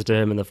council gives it to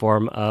him in the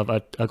form of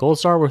a gold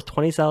star worth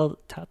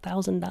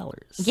 $20,000.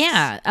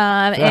 Yeah,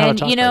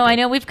 and I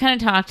know we've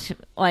kind of talked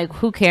like,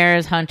 who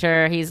cares,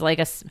 Hunter? He's like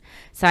a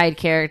side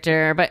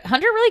character, but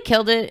Hunter really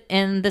killed it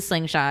in the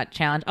slingshot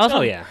challenge.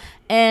 Also,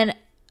 and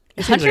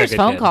Hunter's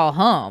phone call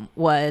home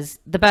was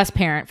the best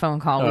parent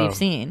phone call we've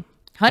seen.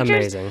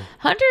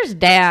 Hunter's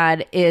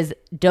dad is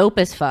dope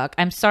as fuck.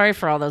 I'm sorry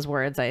for all those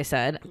words I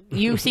said.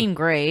 You seem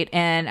great,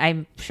 and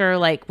I'm sure,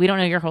 like, we don't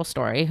know your whole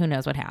story. Who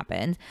knows what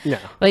happened? No.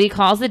 But he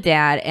calls the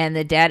dad, and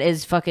the dad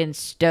is fucking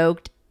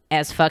stoked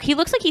as fuck. He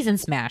looks like he's in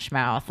Smash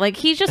Mouth. Like,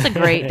 he's just a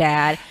great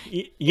dad.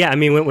 Yeah, I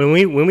mean,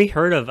 when we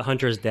heard of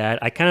Hunter's dad,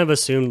 I kind of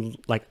assumed,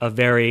 like, a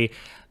very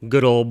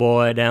good old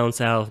boy down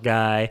south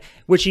guy,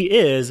 which he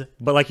is,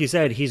 but like you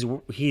said, he's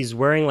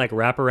wearing like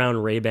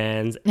wraparound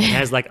Ray-Bans and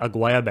has like a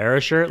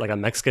Guayabera shirt, like a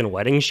Mexican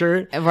wedding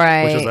shirt,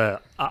 right? Which was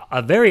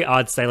a very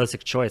odd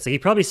stylistic choice. Like, he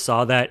probably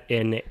saw that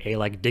in a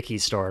like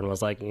Dickies store and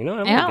was like, I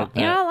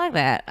like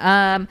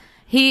that.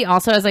 He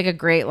also has like a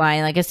great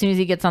line. Like, as soon as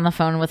he gets on the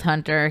phone with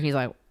Hunter, he's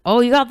like,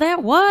 "Oh, you got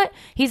that? What?"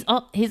 He's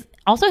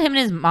also, him and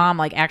his mom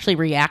like actually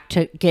react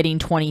to getting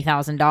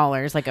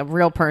 $20,000, like a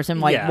real person.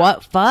 Like,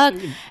 what fuck?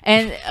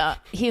 And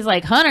he's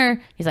like, Hunter,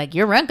 he's like,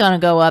 your rent gonna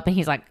go up, and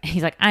he's like,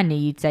 I knew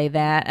you'd say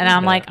that. And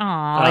I'm like, oh,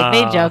 like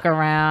they joke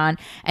around,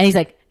 and he's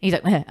like,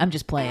 I'm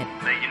just playing.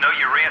 Hey, you know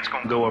your rent's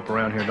gonna go up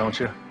around here, don't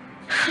you?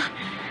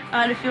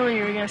 I had a feeling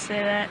you were gonna say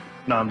that.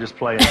 No, I'm just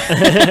playing.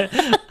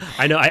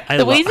 I know.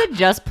 The way he said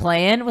just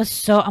playing was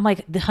so. I'm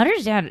like, the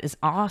Hunter's dad is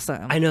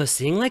awesome. I know.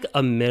 Seeing like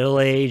a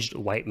middle-aged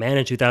white man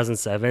in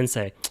 2007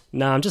 say,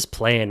 "No, I'm just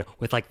playing,"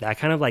 with like that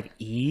kind of like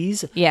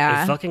ease.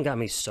 Yeah, it fucking got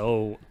me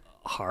so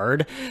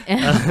hard.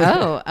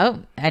 I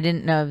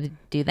didn't know to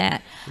do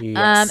that.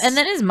 Yes. And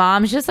then his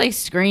mom's just like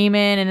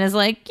screaming and is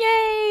like,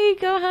 "Yay,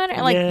 go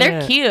Hunter!" Like,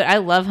 they're cute. I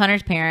love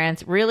Hunter's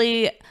parents.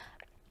 Really.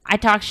 I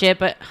talk shit,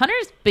 but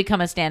Hunter's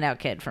become a standout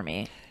kid for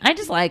me. I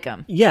just like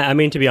him. Yeah, I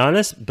mean, to be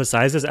honest,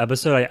 besides this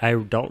episode, I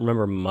don't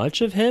remember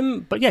much of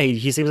him. But yeah,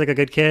 he seems like a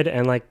good kid.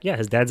 And like, yeah,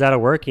 his dad's out of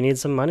work. He needs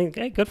some money.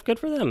 Hey, good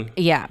for them.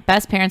 Yeah,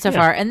 best parents so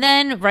far. And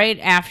then right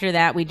after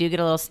that, we do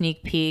get a little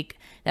sneak peek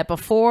that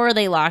before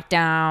they lock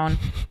down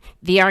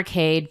the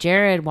arcade,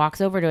 Jared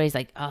walks over to it. He's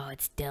like, oh,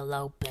 it's still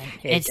open.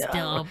 It's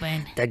still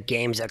open. The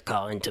games are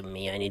calling to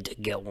me. I need to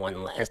get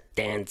one last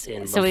dance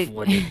in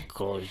before they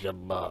close the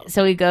bar.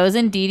 So he goes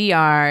in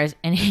DDRs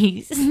and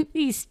he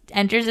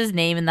enters his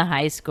name in the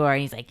high score.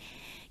 And he's like,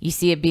 you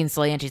see it being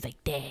slowly entered. He's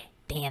like,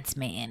 dance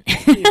man.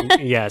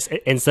 Yes.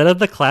 Instead of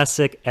the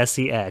classic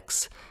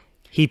SEX,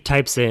 he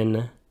types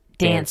in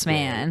Dance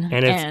Man.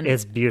 And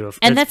it's beautiful.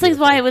 And it's that's like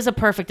why it was a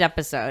perfect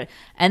episode.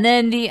 And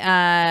then the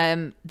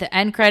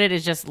end credit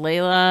is just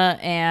Layla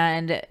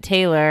and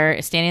Taylor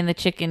standing in the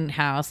chicken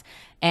house,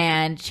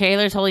 and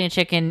Taylor's holding a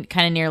chicken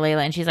kind of near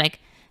Layla, and she's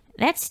like,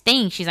 that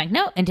stinks. She's like,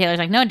 no. And Taylor's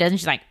like, no, it doesn't.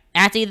 She's like,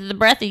 that's either the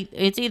breath,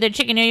 it's either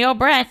chicken or your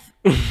breath.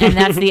 And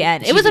that's the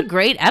end. It was a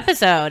great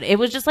episode. It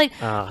was just like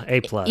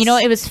A+. You know,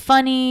 it was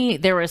funny.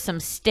 There were some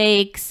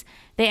stakes.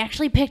 They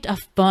actually picked a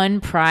fun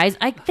prize.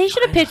 They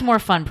should have picked more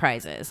fun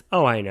prizes.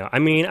 Oh, I know. I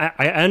mean,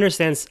 I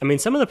understand. I mean,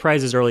 some of the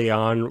prizes early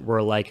on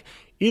were like,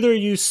 either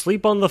you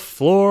sleep on the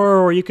floor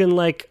or you can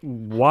like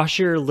wash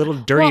your little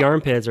dirty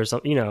armpits or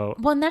something, you know.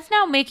 Well, and that's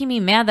now making me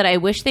mad that I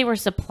wish they were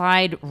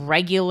supplied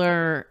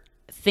regular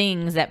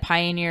things that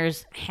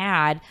pioneers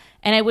had.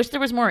 And I wish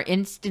there was more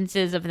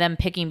instances of them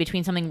picking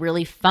between something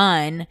really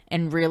fun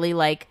and really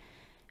like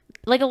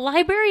a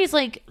library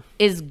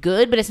is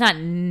good, but it's not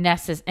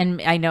necessary.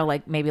 And I know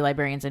like maybe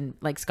librarians and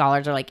like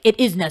scholars are like, it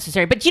is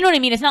necessary, but you know what I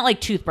mean? It's not like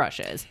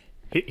toothbrushes.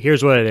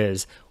 Here's what it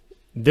is.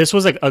 This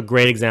was like a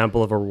great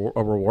example of a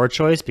reward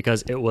choice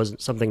because it was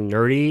something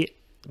nerdy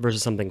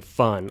versus something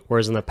fun.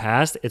 Whereas in the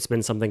past, it's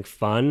been something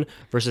fun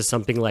versus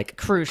something like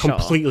crucial,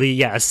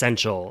 completely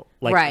essential,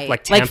 like right.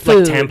 like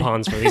food.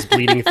 tampons for these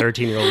bleeding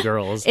 13-year-old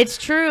girls. It's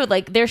true.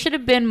 Like there should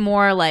have been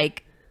more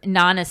like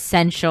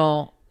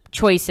non-essential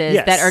choices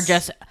that are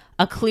just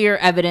a clear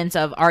evidence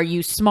of are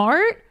you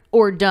smart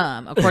or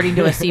dumb, according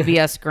to a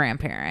CBS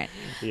grandparent.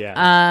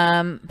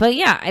 Yeah. But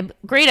yeah,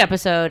 great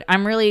episode.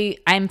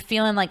 I'm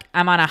feeling like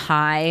I'm on a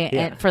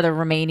high for the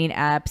remaining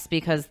eps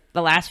because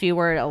the last few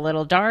were a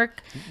little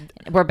dark.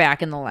 We're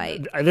back in the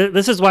light.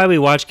 This is why we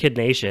watch Kid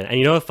Nation. And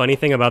you know a funny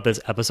thing about this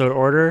episode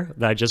order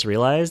that I just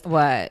realized?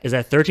 What? Is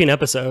that 13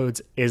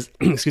 episodes is,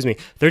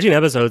 13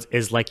 episodes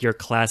is like your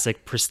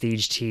classic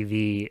prestige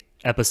TV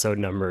episode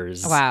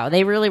numbers. Wow,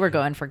 they really were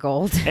going for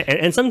gold.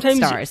 And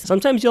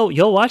sometimes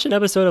you'll watch an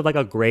episode of like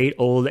a great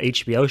old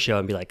HBO show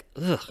and be like,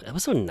 ugh,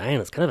 episode 9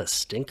 is kind of a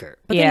stinker.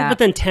 But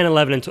then 10,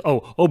 11, and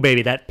oh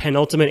baby, that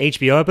penultimate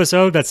HBO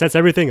episode that sets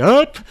everything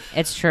up.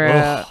 It's true.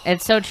 Oh.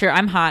 It's so true.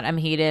 I'm hot. I'm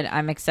heated.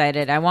 I'm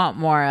excited. I want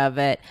more of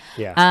it.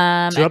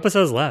 Yeah. 2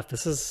 episodes left.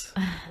 This is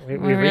we're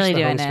really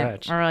doing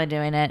it. We're really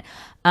doing it.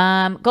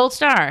 Gold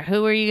star.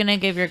 Who are you gonna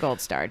give your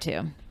gold star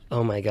to?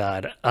 Oh my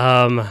god.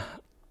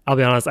 I'll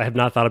be honest, I have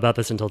not thought about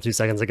this until 2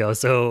 seconds ago,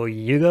 so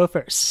you go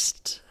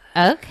first.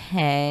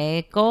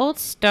 Okay, gold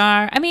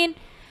star. I mean,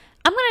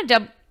 I'm going to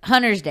dub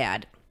Hunter's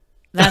dad.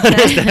 That's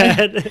Hunter's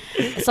dad.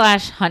 /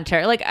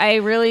 Hunter. Like,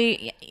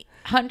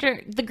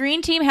 Hunter, the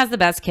green team has the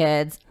best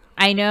kids.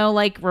 I know,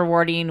 like,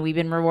 we've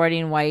been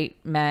rewarding white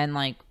men,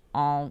 like,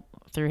 all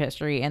through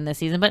history in this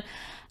season, but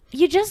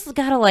you just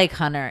gotta like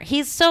Hunter.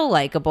 He's so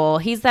likable.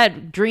 He's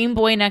that dream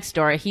boy next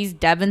door. He's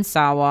Devin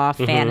Sawa,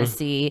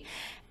 fantasy.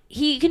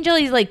 He can tell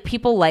he's like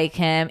people like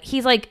him.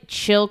 He's like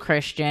chill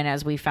Christian,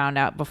 as we found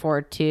out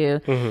before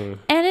too.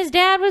 And his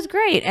dad was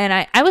great,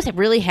 and I was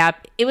really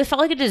happy. It felt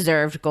like a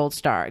deserved gold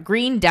star.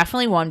 Green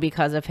definitely won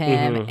because of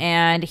him,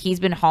 and he's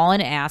been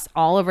hauling ass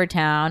all over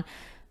town.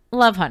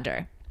 Love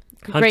Hunter.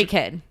 Great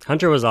kid.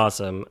 Hunter was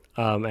awesome,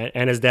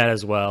 and his dad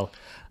as well.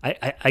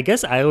 I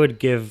guess I would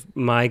give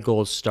my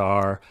gold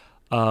star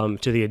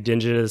to the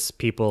indigenous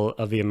people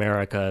of the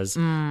Americas.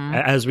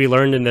 As we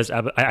learned in this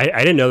episode, I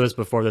didn't know this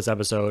before this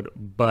episode,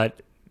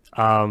 but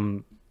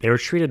they were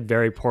treated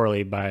very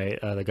poorly by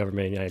the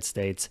government of the United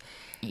States.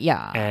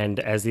 Yeah. And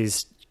as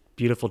these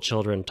beautiful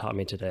children taught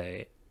me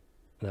today,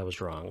 that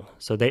was wrong.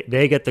 So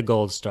they get the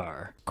gold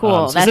star.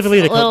 Cool.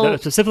 Specifically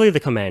the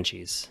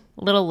Comanches.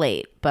 A little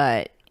late,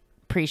 but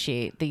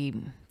appreciate the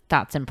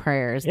thoughts and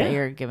prayers that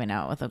you're giving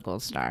out with a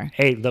gold star.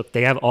 Hey, look,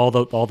 they have all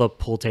the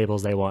pool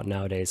tables they want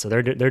nowadays, so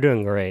they're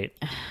doing great.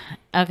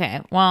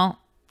 Okay, well,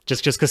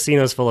 just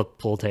casinos full of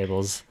pool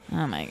tables.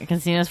 Oh my god,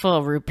 casinos full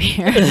of root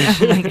beer.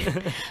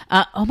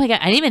 Oh my god,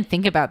 I didn't even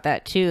think about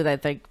that too.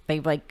 That they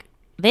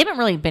haven't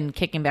really been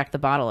kicking back the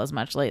bottle as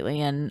much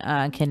lately in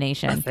Kid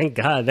Nation. Thank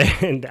God.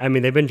 I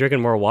mean, they've been drinking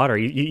more water.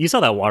 You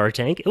saw that water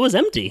tank; it was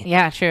empty.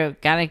 Yeah, true.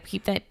 Gotta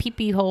keep that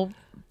pee-pee hole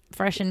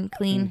fresh and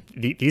clean.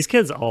 These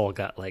kids all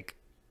got like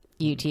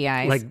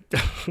UTIs, like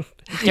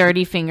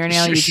dirty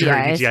fingernail UTIs. Sure,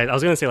 UTIs. I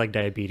was gonna say like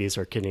diabetes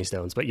or kidney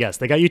stones, but yes,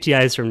 they got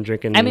UTIs from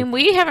drinking. I mean,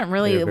 we haven't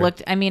really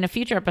looked. I mean,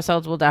 future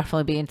episodes will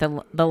definitely be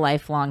into the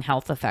lifelong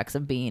health effects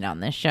of being on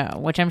this show,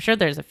 which I'm sure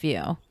there's a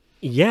few.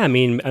 Yeah, I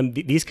mean,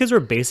 these kids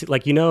were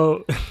like, you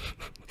know,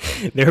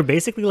 they were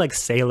basically like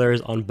sailors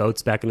on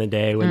boats back in the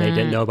day when they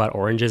didn't know about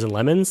oranges and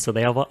lemons. So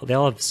they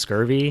all have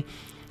scurvy.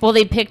 Well,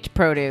 they picked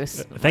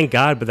produce. Thank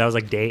God, but that was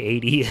like day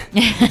 80.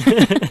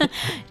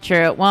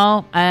 True.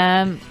 Well,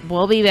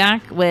 we'll be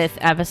back with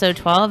episode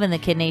 12 in the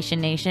Kid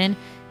Nation,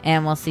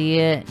 and we'll see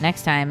you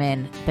next time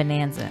in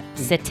Bonanza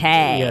City.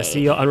 Yeah,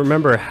 see you. And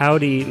remember,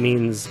 howdy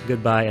means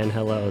goodbye and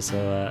hello. So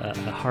a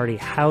hearty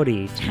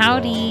howdy to you all.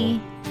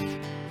 Howdy.